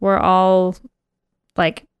were all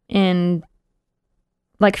fasting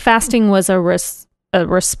was a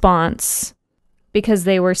response because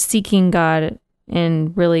they were seeking God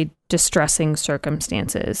in really distressing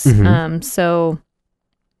circumstances. Mm-hmm.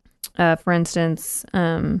 For instance,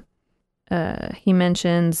 he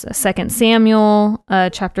mentions 2 Samuel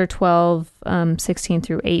chapter 12, 16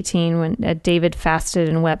 through 18, when David fasted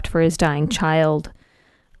and wept for his dying child.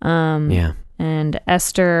 And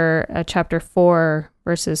Esther chapter 4,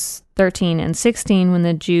 verses 13 and 16, when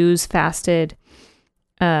the Jews fasted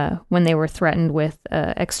when they were threatened with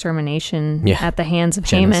extermination at the hands of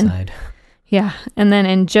Genocide. Haman. Yeah. And then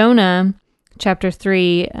in Jonah chapter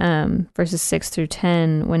 3, verses 6 through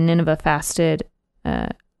 10, when Nineveh fasted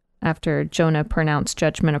after Jonah pronounced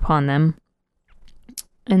judgment upon them.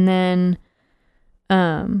 And then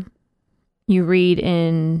you read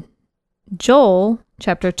in Joel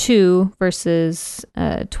chapter 2, verses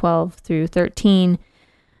 12 through 13,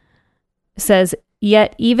 says,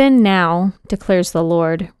 "Yet even now, declares the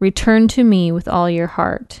Lord, return to me with all your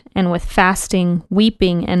heart, and with fasting,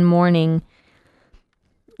 weeping, and mourning,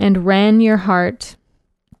 and rend your heart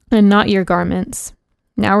and not your garments.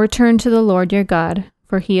 Now return to the Lord your God,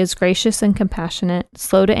 for he is gracious and compassionate,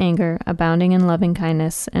 slow to anger, abounding in loving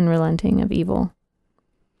kindness, and relenting of evil."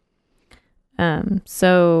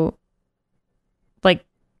 So,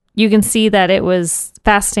 you can see that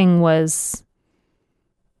fasting was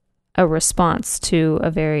a response to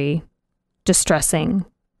a very distressing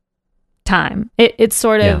time. It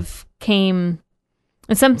sort of came,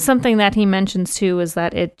 and something that he mentions too is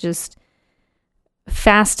that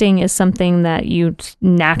fasting is something that you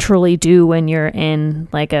naturally do when you're in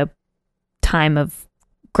a time of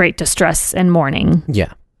great distress and mourning.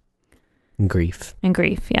 Yeah. And grief.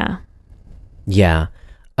 Yeah. Yeah.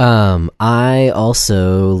 I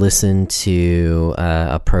also listened to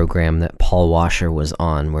a program that Paul Washer was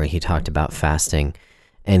on where he talked about fasting,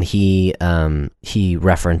 and he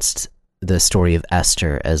referenced the story of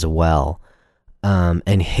Esther as well.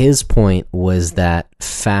 And his point was that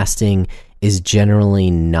fasting is generally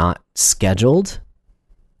not scheduled.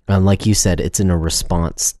 Like you said, it's in a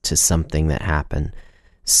response to something that happened.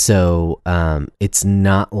 So it's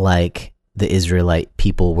not like the Israelite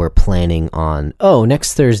people were planning on,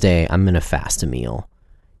 next Thursday, I'm going to fast a meal.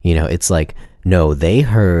 It's like, no, they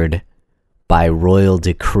heard by royal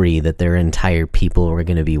decree that their entire people were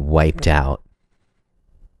going to be wiped out.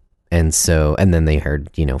 And then they heard,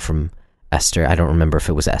 from Esther. I don't remember if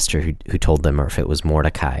it was Esther who told them or if it was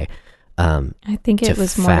Mordecai. I think it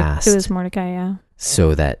was Mordecai. It was Mordecai, yeah.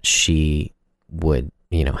 So that she would,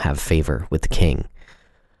 have favor with the king.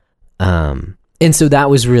 And so that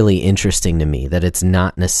was really interesting to me, that it's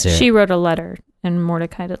not necessarily... She wrote a letter and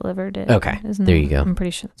Mordecai delivered it. Okay, there you go. I'm pretty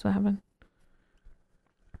sure that's what happened.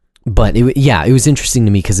 But it was interesting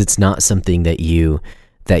to me because it's not something that you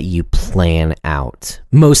plan out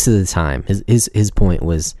most of the time. His point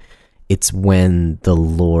was, it's when the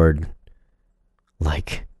Lord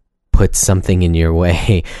puts something in your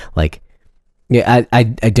way.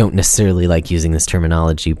 I don't necessarily like using this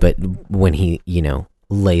terminology, but when he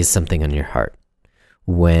lays something on your heart.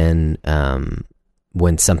 When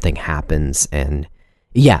something happens, and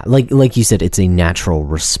like you said, it's a natural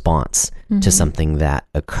response to something that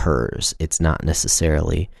occurs. It's not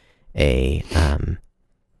necessarily a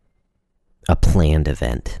a planned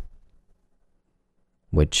event,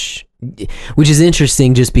 which is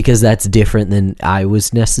interesting just because that's different than I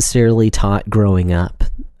was necessarily taught growing up.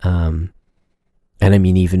 And I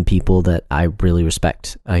mean, even people that I really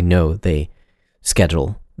respect, I know they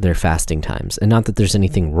schedule their fasting times, and not that there's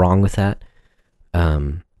anything wrong with that.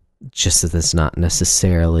 Just that that's not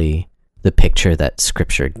necessarily the picture that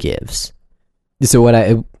Scripture gives. So what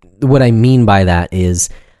I mean by that is,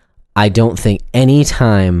 I don't think any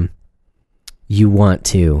time you want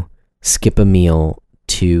to skip a meal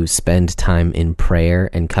to spend time in prayer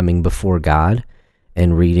and coming before God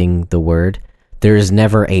and reading the Word, there is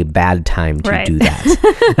never a bad time to do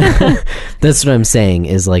that. That's what I'm saying,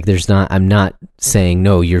 is like, I'm not saying,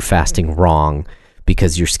 no, you're fasting wrong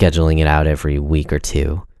because you're scheduling it out every week or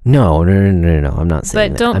two. No, I'm not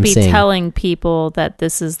saying that. But don't I'm be saying, telling people that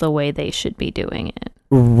this is the way they should be doing it.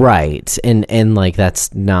 Right. And like,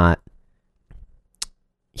 that's not,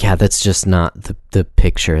 that's just not the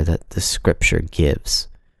picture that the Scripture gives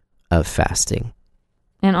of fasting.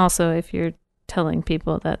 And also, if you're telling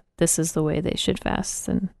people that this is the way they should fast,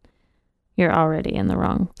 then you're already in the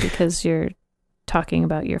wrong, because you're talking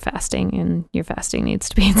about your fasting, and your fasting needs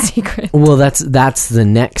to be in secret. Well, that's the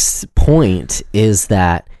next point, is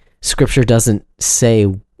that Scripture doesn't say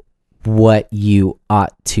what you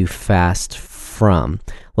ought to fast from.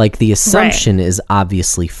 Like, the assumption is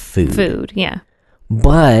obviously food. Food, yeah.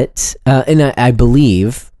 But and I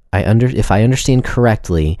believe if I understand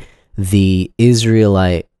correctly, the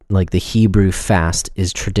Israelite, like the Hebrew fast,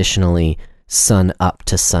 is traditionally sun up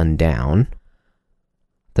to sundown.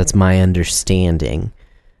 That's my understanding.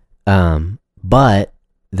 But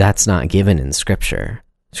that's not given in Scripture.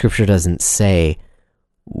 Scripture doesn't say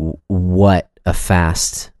what a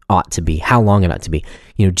fast ought to be, how long it ought to be.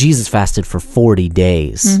 You know, Jesus fasted for 40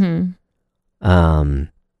 days. Mm-hmm.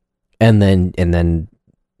 And then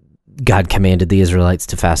God commanded the Israelites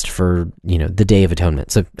to fast for, the Day of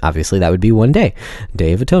Atonement. So obviously that would be one day,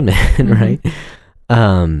 Day of Atonement, Mm-hmm.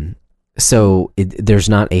 right? So there's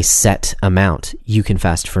not a set amount. You can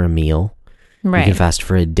fast for a meal. Right. You can fast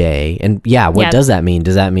for a day. And what does that mean?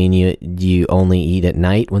 Does that mean you only eat at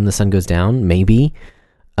night when the sun goes down? Maybe.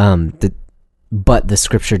 But the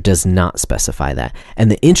Scripture does not specify that. And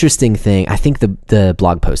the interesting thing, I think the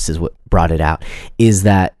blog post is what brought it out, is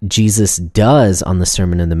that Jesus does, on the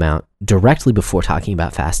Sermon on the Mount, directly before talking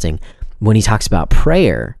about fasting, when he talks about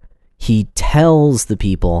prayer, he tells the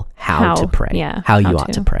people how to pray, how you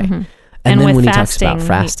ought to pray. Mm-hmm. And then with when he fasting, talks about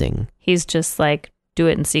fasting, he's just like, do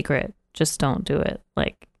it in secret. Just don't do it.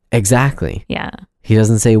 Like, exactly. Yeah. He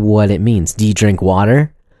doesn't say what it means. Do you drink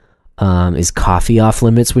water? Is coffee off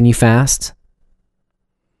limits when you fast?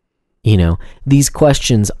 These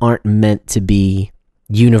questions aren't meant to be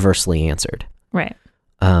universally answered. Right.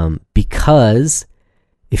 Because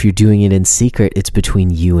if you're doing it in secret, it's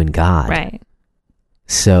between you and God. Right.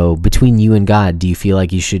 So between you and God, do you feel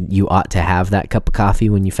like you ought to have that cup of coffee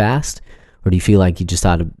when you fast? Or do you feel like you just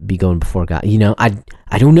ought to be going before God?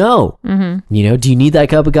 I don't know. Mm-hmm. Do you need that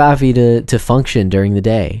cup of coffee to function during the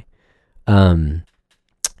day?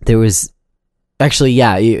 There was actually,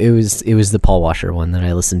 it was the Paul Washer one that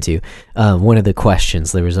I listened to. One of the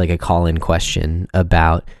questions, there was like a call-in question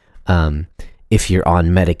about if you're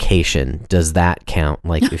on medication, does that count?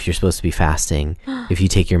 Like, if you're supposed to be fasting, if you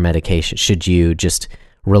take your medication, should you just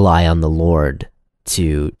rely on the Lord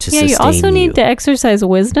to sustain you? You also need to exercise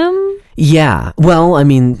wisdom. Yeah. Well, I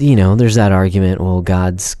mean, there's that argument, well,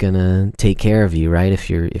 God's going to take care of you, right? If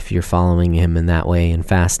you're following him in that way and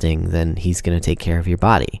fasting, then he's going to take care of your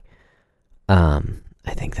body. I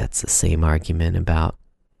think that's the same argument about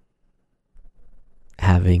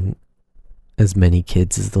having as many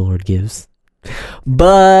kids as the Lord gives.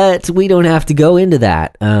 But we don't have to go into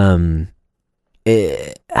that.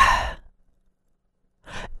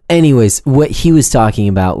 Anyways, what he was talking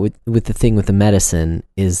about with the thing with the medicine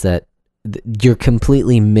is that you're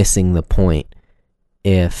completely missing the point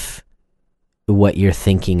if what you're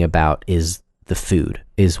thinking about is the food,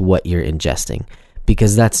 is what you're ingesting,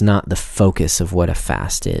 because that's not the focus of what a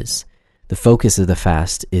fast is. The focus of the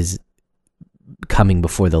fast is coming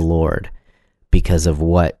before the Lord because of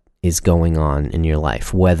what is going on in your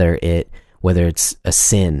life, whether it's a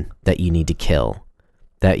sin that you need to kill,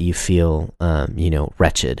 that you feel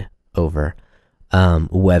wretched over,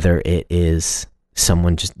 whether it is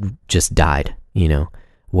someone just died,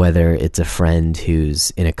 whether it's a friend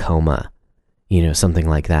who's in a coma, something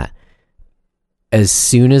like that. As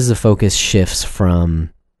soon as the focus shifts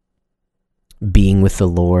from being with the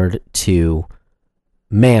Lord to,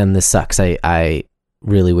 man, this sucks, I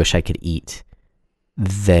really wish I could eat,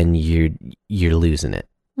 then you're losing it.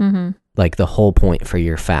 Mm-hmm. Like, the whole point for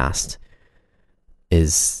your fast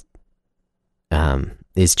is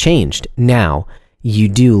changed. Now, you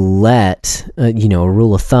do let, a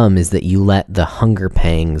rule of thumb is that you let the hunger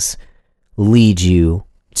pangs lead you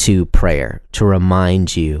to prayer, to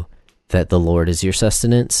remind you that the Lord is your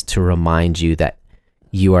sustenance, to remind you that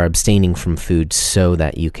you are abstaining from food so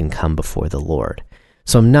that you can come before the Lord.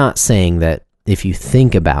 So I'm not saying that if you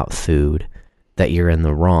think about food that you're in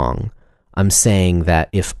the wrong. I'm saying that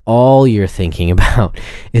if all you're thinking about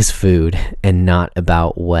is food and not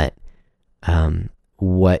about what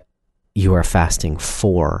you are fasting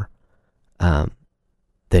for,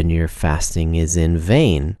 then your fasting is in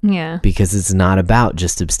vain. Yeah. Because it's not about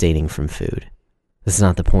just abstaining from food. That's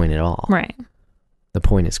not the point at all. Right. The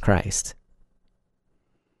point is Christ.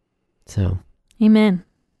 So. Amen.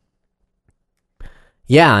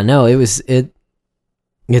 Yeah, no,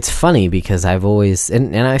 it's funny because I've always,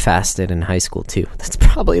 and I fasted in high school too. That's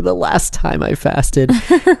probably the last time I fasted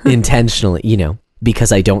intentionally,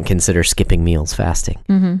 because I don't consider skipping meals fasting.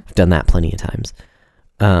 Mm-hmm. I've done that plenty of times.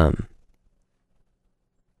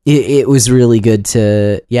 It was really good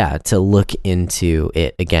to look into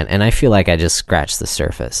it again. And I feel like I just scratched the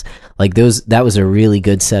surface. Like that was a really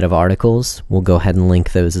good set of articles. We'll go ahead and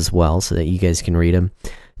link those as well so that you guys can read them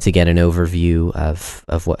to get an overview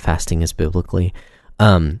of what fasting is biblically.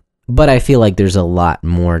 But I feel like there's a lot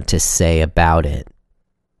more to say about it.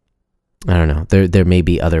 I don't know. There may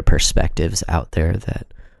be other perspectives out there that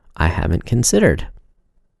I haven't considered.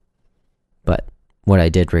 But what I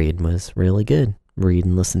did read was really good. Read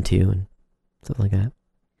and listen to and stuff like that.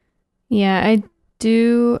 Yeah,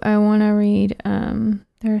 I want to read,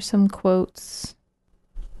 there are some quotes.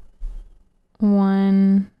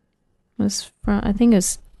 One was from, I think it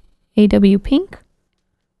was A.W. Pink.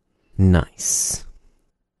 Nice.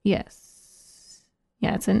 Yes.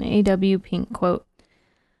 Yeah, it's an A.W. Pink quote.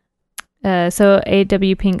 So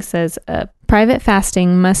A.W. Pink says, private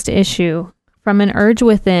fasting must issue from an urge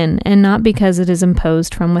within and not because it is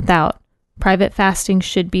imposed from without. Private fasting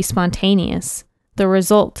should be spontaneous, the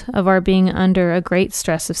result of our being under a great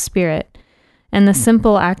stress of spirit, and the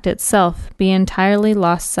simple act itself be entirely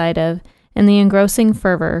lost sight of in the engrossing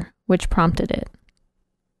fervor which prompted it.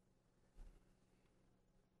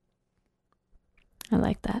 I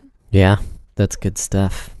like that. Yeah, that's good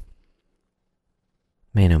stuff.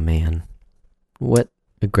 Man, oh man. What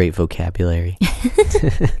a great vocabulary.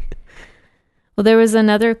 Well, there was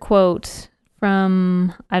another quote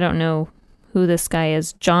from, I don't know who this guy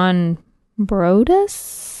is, John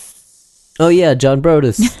Brodus? Oh yeah, John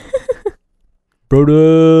Brodus.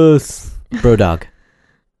 Brodog.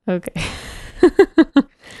 Okay.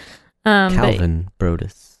 Calvin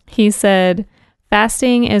Brodus. He said,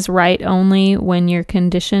 fasting is right only when your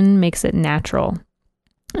condition makes it natural.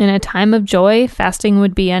 In a time of joy, fasting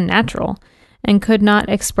would be unnatural and could not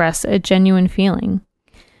express a genuine feeling.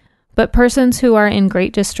 But persons who are in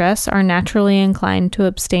great distress are naturally inclined to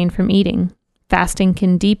abstain from eating. Fasting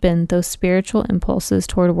can deepen those spiritual impulses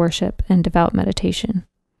toward worship and devout meditation.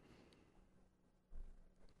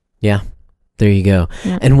 Yeah, there you go.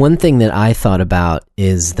 Yeah. And one thing that I thought about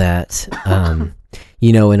is that,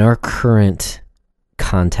 in our current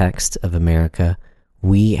context of America,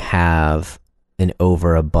 we have an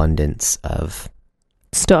overabundance of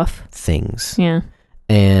Stuff. things. Yeah.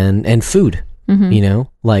 And food, Mm-hmm.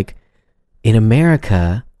 like in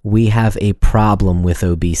America, we have a problem with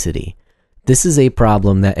obesity. This is a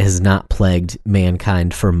problem that has not plagued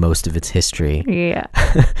mankind for most of its history. Yeah.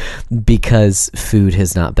 Because food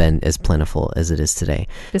has not been as plentiful as it is today.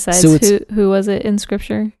 Besides, So who was it in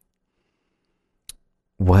scripture?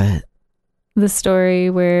 What? The story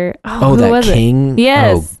where Oh, who that was king? It?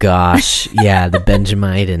 Yes. Oh gosh. Yeah, the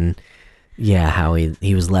Benjamite, and how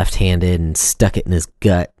he was left-handed and stuck it in his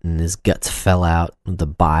gut and his guts fell out with the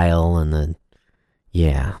bile and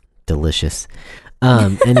delicious.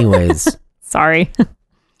 Anyways, Sorry.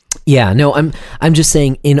 yeah, no, I'm just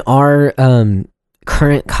saying in our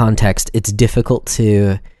current context, it's difficult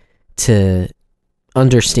to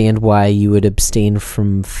understand why you would abstain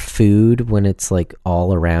from food when it's like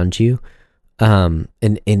all around you.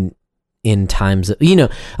 In times of,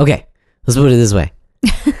 okay, let's put it this way.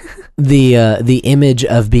 The image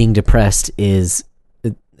of being depressed is,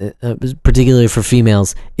 particularly for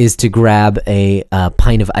females, is to grab a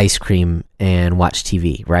pint of ice cream and watch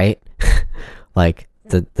TV, right? Like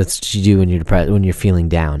that's what you do when you're depressed, when you're feeling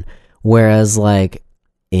down. Whereas like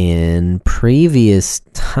in previous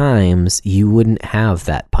times, you wouldn't have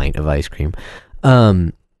that pint of ice cream.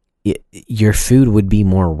 Your food would be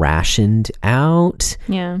more rationed out.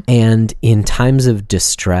 Yeah. And in times of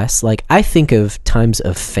distress, like I think of times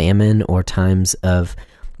of famine or times of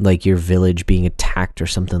like your village being attacked or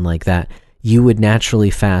something like that, you would naturally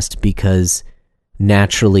fast because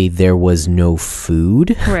naturally there was no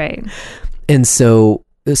food. Right. And so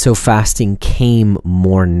fasting came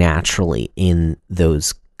more naturally in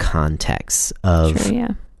those contexts of True,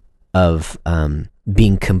 yeah. of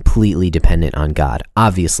being completely dependent on God.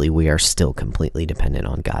 Obviously, we are still completely dependent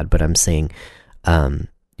on God, but I'm saying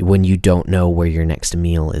when you don't know where your next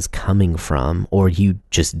meal is coming from, or you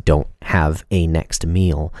just don't have a next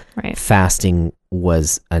meal, Right. fasting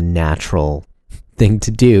was a natural thing to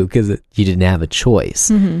do because you didn't have a choice.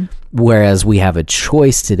 Mm-hmm. Whereas we have a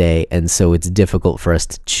choice today, and so it's difficult for us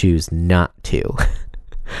to choose not to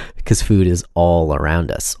because food is all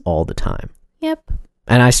around us all the time. Yep.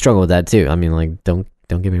 And I struggle with that too. I mean, like, don't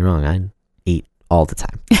get me wrong. I eat all the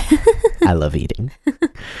time. I love eating.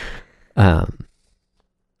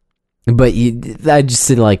 But I just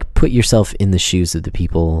said, like, put yourself in the shoes of the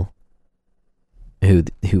people who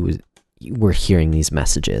were hearing these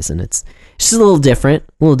messages, and it's just a little different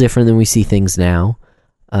than we see things now.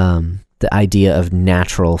 The idea of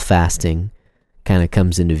natural fasting kind of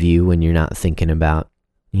comes into view when you're not thinking about,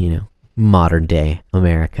 modern day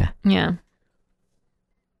America. Yeah.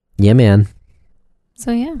 Yeah, man.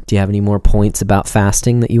 So, yeah. Do you have any more points about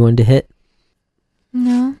fasting that you wanted to hit?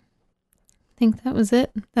 No. I think that was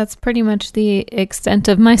it. That's pretty much the extent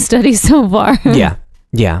of my study so far. Yeah.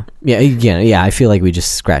 I feel like we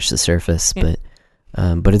just scratched the surface, Yeah.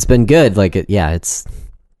 but it's been good. Like, it's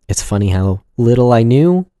funny how little I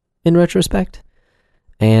knew in retrospect,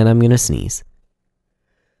 and I'm gonna sneeze.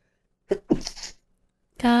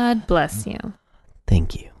 God bless you.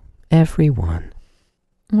 Thank you, everyone.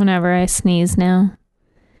 Whenever I sneeze now,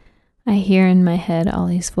 I hear in my head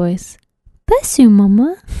Ollie's voice. Bless you,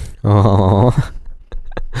 Mama. Oh,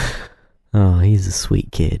 he's a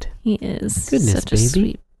sweet kid. He is Goodness, such a baby.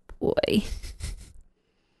 sweet boy.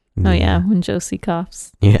 Oh, yeah, when Josie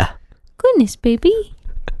coughs. Yeah. Goodness, baby.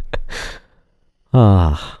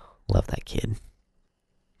 Ah, love that kid.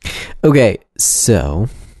 Okay, so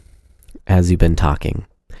as you've been talking,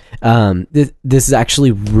 this is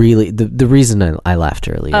actually really the reason I laughed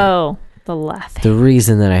earlier. Oh, the laughing. The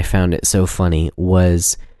reason that I found it so funny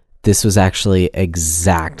was this was actually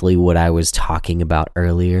exactly what I was talking about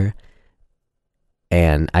earlier,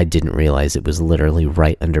 and I didn't realize it was literally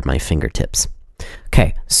right under my fingertips.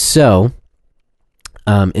 Okay, so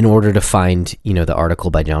in order to find, the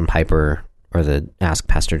article by John Piper, or the Ask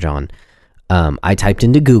Pastor John, I typed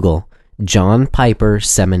into Google, John Piper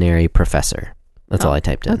Seminary Professor. That's all I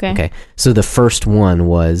typed in. Okay. So the first one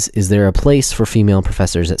was, is there a place for female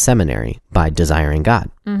professors at seminary, by Desiring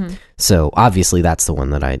God? Mm-hmm. So obviously that's the one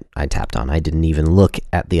that I tapped on. I didn't even look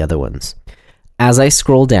at the other ones. As I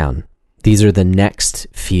scroll down, these are the next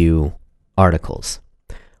few articles.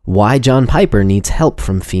 Why John Piper needs help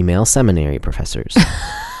from female seminary professors.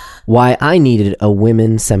 Why I needed a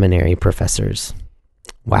women seminary professors.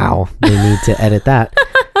 Wow, they need to edit that.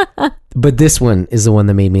 But this one is the one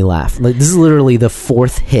that made me laugh. Like, this is literally the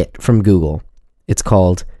fourth hit from Google. It's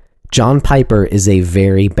called John Piper is a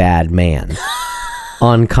Very Bad Man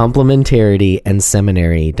on Complementarity and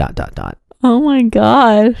Seminary ... Oh my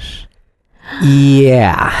gosh.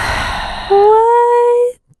 Yeah.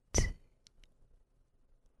 What?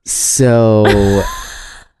 So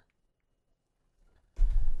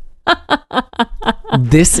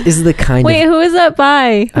this is the kind Wait, of... who is that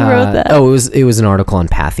by? Who wrote that? Oh, it was an article on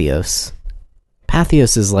Patheos.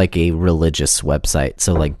 Patheos is like a religious website,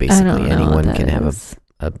 so like basically anyone can have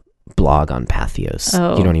a blog on Patheos.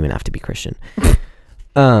 Oh. You don't even have to be Christian.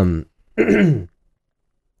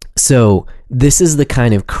 So this is the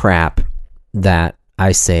kind of crap that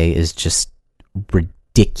I say is just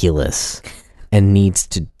ridiculous and needs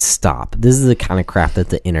to stop. This is the kind of crap that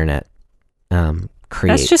the internet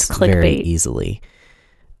creates just very clickbait. easily.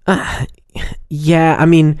 Yeah, I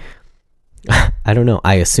mean, I don't know.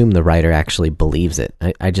 I assume the writer actually believes it.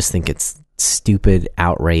 I just think it's stupid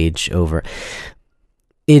outrage over...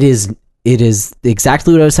 It is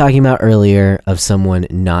exactly what I was talking about earlier, of someone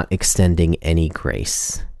not extending any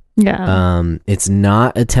grace. Yeah. It's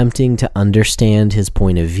not attempting to understand his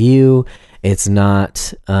point of view. It's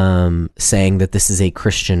not saying that this is a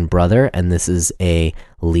Christian brother and this is a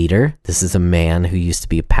leader. This is a man who used to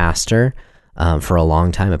be a pastor for a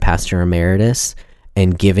long time, a pastor emeritus,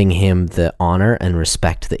 and giving him the honor and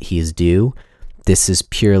respect that he is due. This is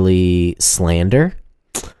purely slander.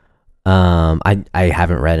 I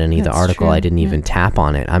haven't read any of the article. True. I didn't even tap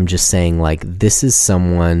on it. I'm just saying, like, this is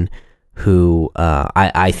someone who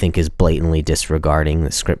I think is blatantly disregarding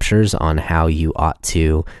the scriptures on how you ought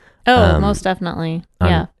to... most definitely.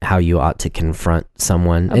 Yeah. How you ought to confront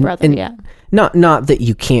someone. A brother, yeah. Not that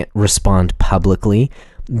you can't respond publicly,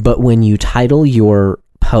 But when you title your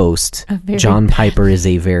post, A very John bad- Piper is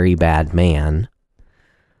a very bad man,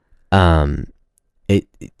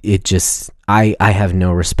 it just, I have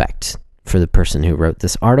no respect for the person who wrote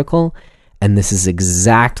this article. And this is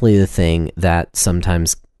exactly the thing that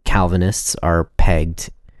sometimes Calvinists are pegged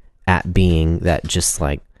at being, that just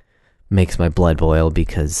like makes my blood boil,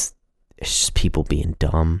 because it's just people being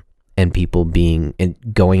dumb and people being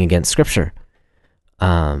going against scripture.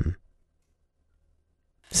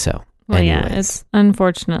 So Well, yeah, anyways. it's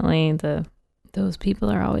unfortunately those people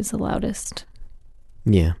are always the loudest.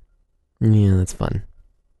 Yeah, that's fun,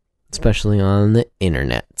 especially on the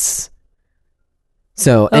internets.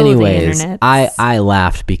 So the anyways, internets. I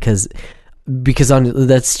laughed because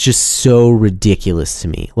that's just so ridiculous to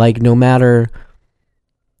me. Like, no matter,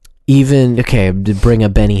 even, okay, to bring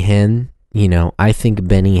up Benny Hinn, I think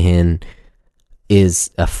Benny Hinn is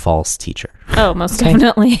a false teacher. Oh, most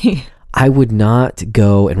definitely. I would not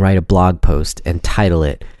go and write a blog post and title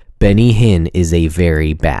it, Benny Hinn is a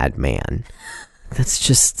very bad man. That's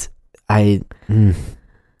just, no,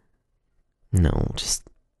 just,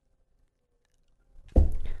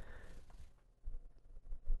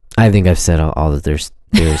 I think I've said all that there is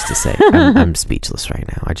to say. I'm speechless right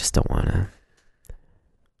now. I just don't want to.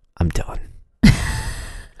 I'm done.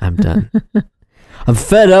 I'm done. I'm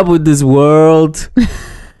fed up with this world.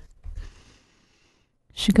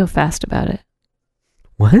 Should go fast about it.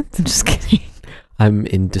 What? I'm just kidding. I'm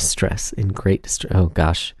in distress, in great distress. Oh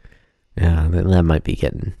gosh, yeah, that might be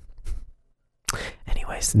getting.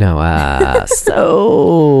 Anyways, no.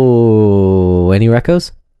 So any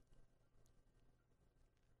recos?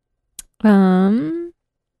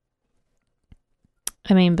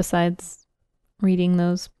 I mean, besides reading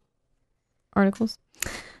those articles,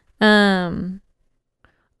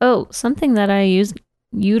 something that I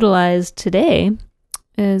utilized today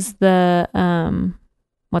is the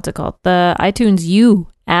what's it called? The iTunes U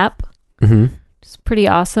app. Mm-hmm. It's pretty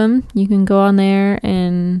awesome. You can go on there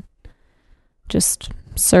and just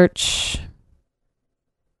search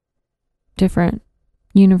different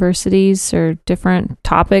universities or different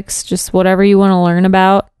topics, just whatever you want to learn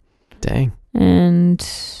about. Dang. And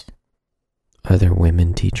Are there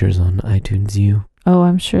women teachers on iTunes U? oh,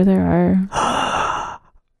 I'm sure there are.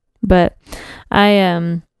 But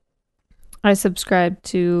I subscribe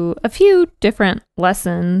to a few different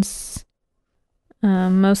lessons.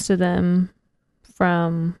 Most of them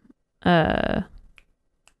from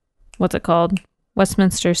what's it called?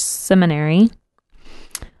 Westminster Seminary.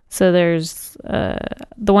 So there's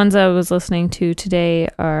the ones I was listening to today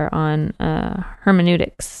are on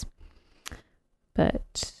hermeneutics.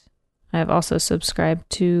 But I've also subscribed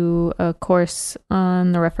to a course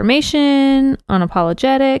on the Reformation, on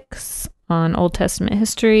apologetics, on Old Testament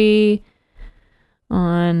history,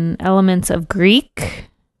 on elements of Greek,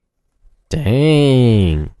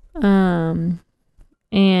 Dang. and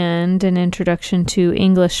an introduction to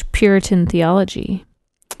English Puritan theology.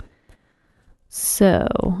 So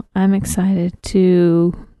I'm excited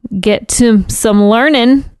to get to some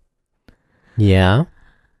learning Yeah,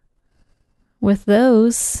 with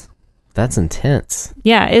those. that's intense.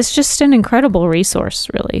 Yeah, it's just an incredible resource,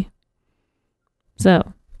 really.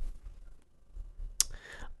 So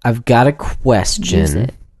I've got a use question.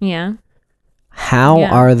 it. Yeah. How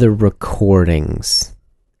Yeah. are the recordings?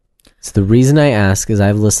 So the reason I ask is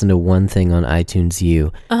I've listened to one thing on iTunes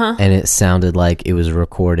U, Uh-huh. and it sounded like it was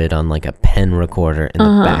recorded on like a pen recorder in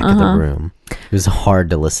the back of the room. It was hard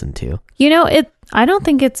to listen to. I don't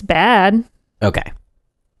think it's bad. Okay.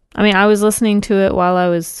 I mean, I was listening to it while I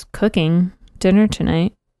was cooking dinner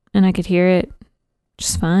tonight, and I could hear it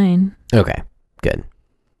just fine. Okay. Good.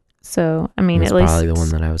 So, I mean, That's at least probably the one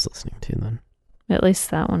that I was listening to then. at least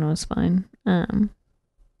that one was fine.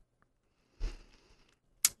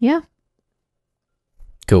 Yeah,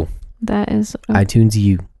 Cool. that is iTunes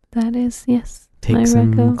U. yes. Take my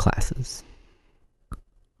some reco. classes.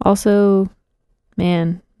 Also,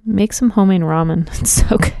 man, make some homemade ramen. It's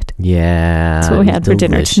so good. Yeah. That's what we had for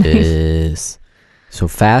dinner tonight. delicious. So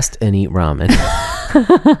fast and eat ramen.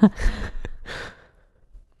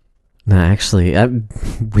 No, actually,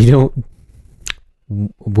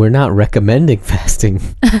 we're not recommending fasting,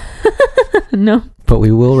 No. but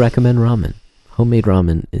we will recommend ramen. Homemade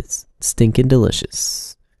ramen is stinking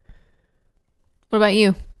delicious. What about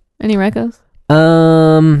you? Any recos?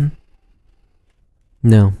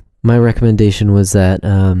 No. My recommendation was that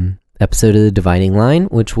episode of The Dividing Line,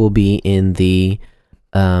 which will be in the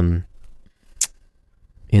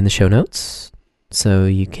show notes. So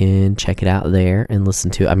you can check it out there and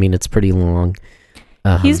listen to it. I mean, it's pretty long.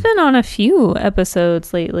 He's been on a few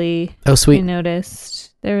episodes lately. Oh, I sweet.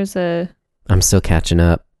 noticed there was a I'm still catching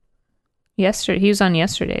up. Yesterday, he was on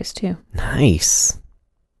yesterday's too. Nice.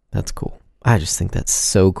 That's cool. I just think that's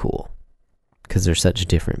so cool because they're such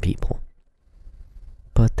different people.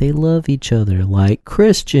 But they love each other like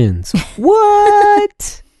Christians.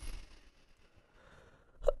 What?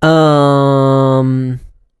 I'm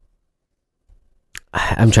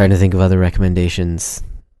trying to think of other recommendations.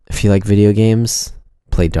 If you like video games,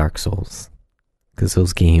 play Dark Souls because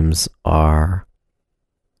those games are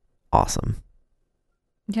awesome.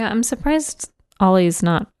 Yeah, I'm surprised Ollie's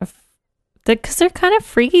not, because they're kind of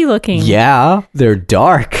freaky looking. Yeah, they're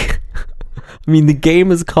dark. I mean, the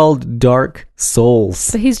game is called Dark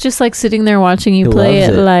Souls. But he's just like sitting there watching you He play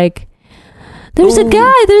loves it it. like, there's a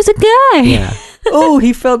guy. Yeah. Oh,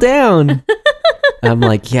 he fell down. I'm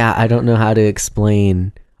like, yeah, I don't know how to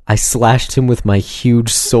explain. I slashed him with my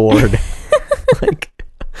huge sword. Like,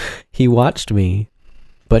 he watched me,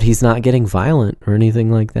 but he's not getting violent or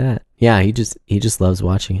anything like that. Yeah, he just loves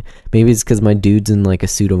watching it. Maybe it's because my dude's in like a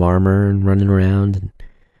suit of armor and running around. And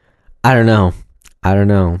I don't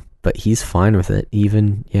know, but he's fine with it.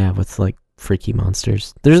 Even, yeah, with like freaky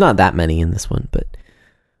monsters. There's not that many in this one, but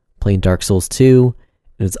playing Dark Souls 2,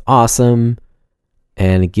 it's awesome.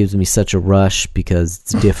 And it gives me such a rush because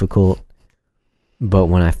it's difficult. But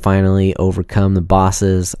when I finally overcome the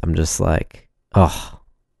bosses, I'm just like, oh,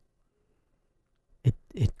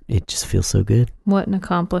 it just feels so good. What an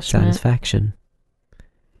accomplishment. Satisfaction.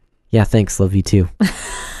 Yeah, thanks. Love you too. All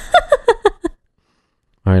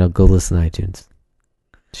right, I'll go listen to iTunes.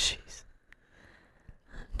 Jeez.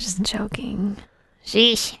 Just joking.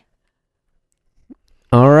 Sheesh.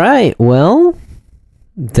 All right, well,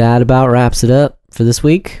 that about wraps it up for this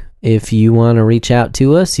week. If you want to reach out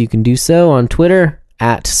to us, you can do so on Twitter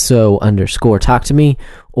at @so_talk to me,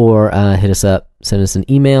 or hit us up, send us an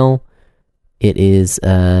email. It is is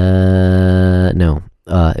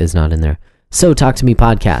not in there. So talk to me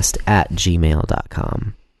podcast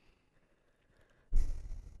 @gmail.com.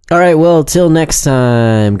 All right, well, till next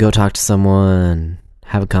time, go talk to someone,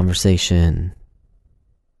 have a conversation.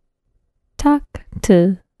 Talk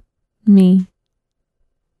to me.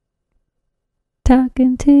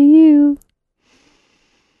 Talking to you.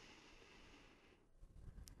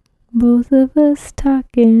 Both of us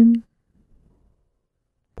talking.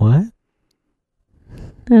 What?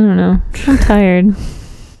 I don't know. I'm tired.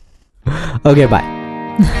 Okay, bye.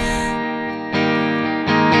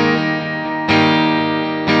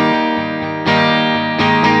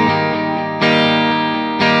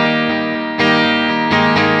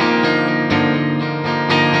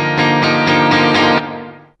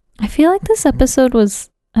 I feel like this episode was,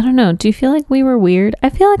 I don't know, do you feel like we were weird? I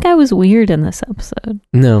feel like I was weird in this episode.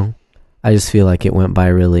 No, I just feel like it went by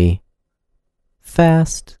really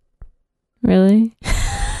fast. Really?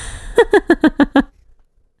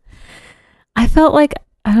 I felt like,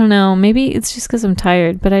 I don't know, maybe it's just because I'm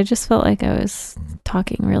tired, but I just felt like I was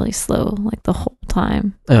talking really slow, like the whole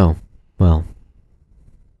time. Oh, well.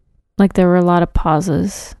 Like there were a lot of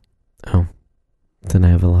pauses. Oh, then I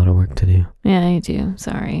have a lot of work to do. Yeah, you do.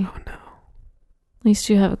 Sorry. Oh, no. At least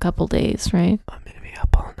you have a couple days, right? I'm going to be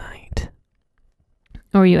up all night.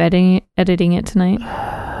 Or are you editing it tonight?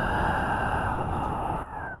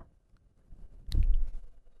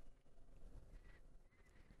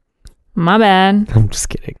 My bad. I'm just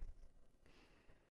kidding.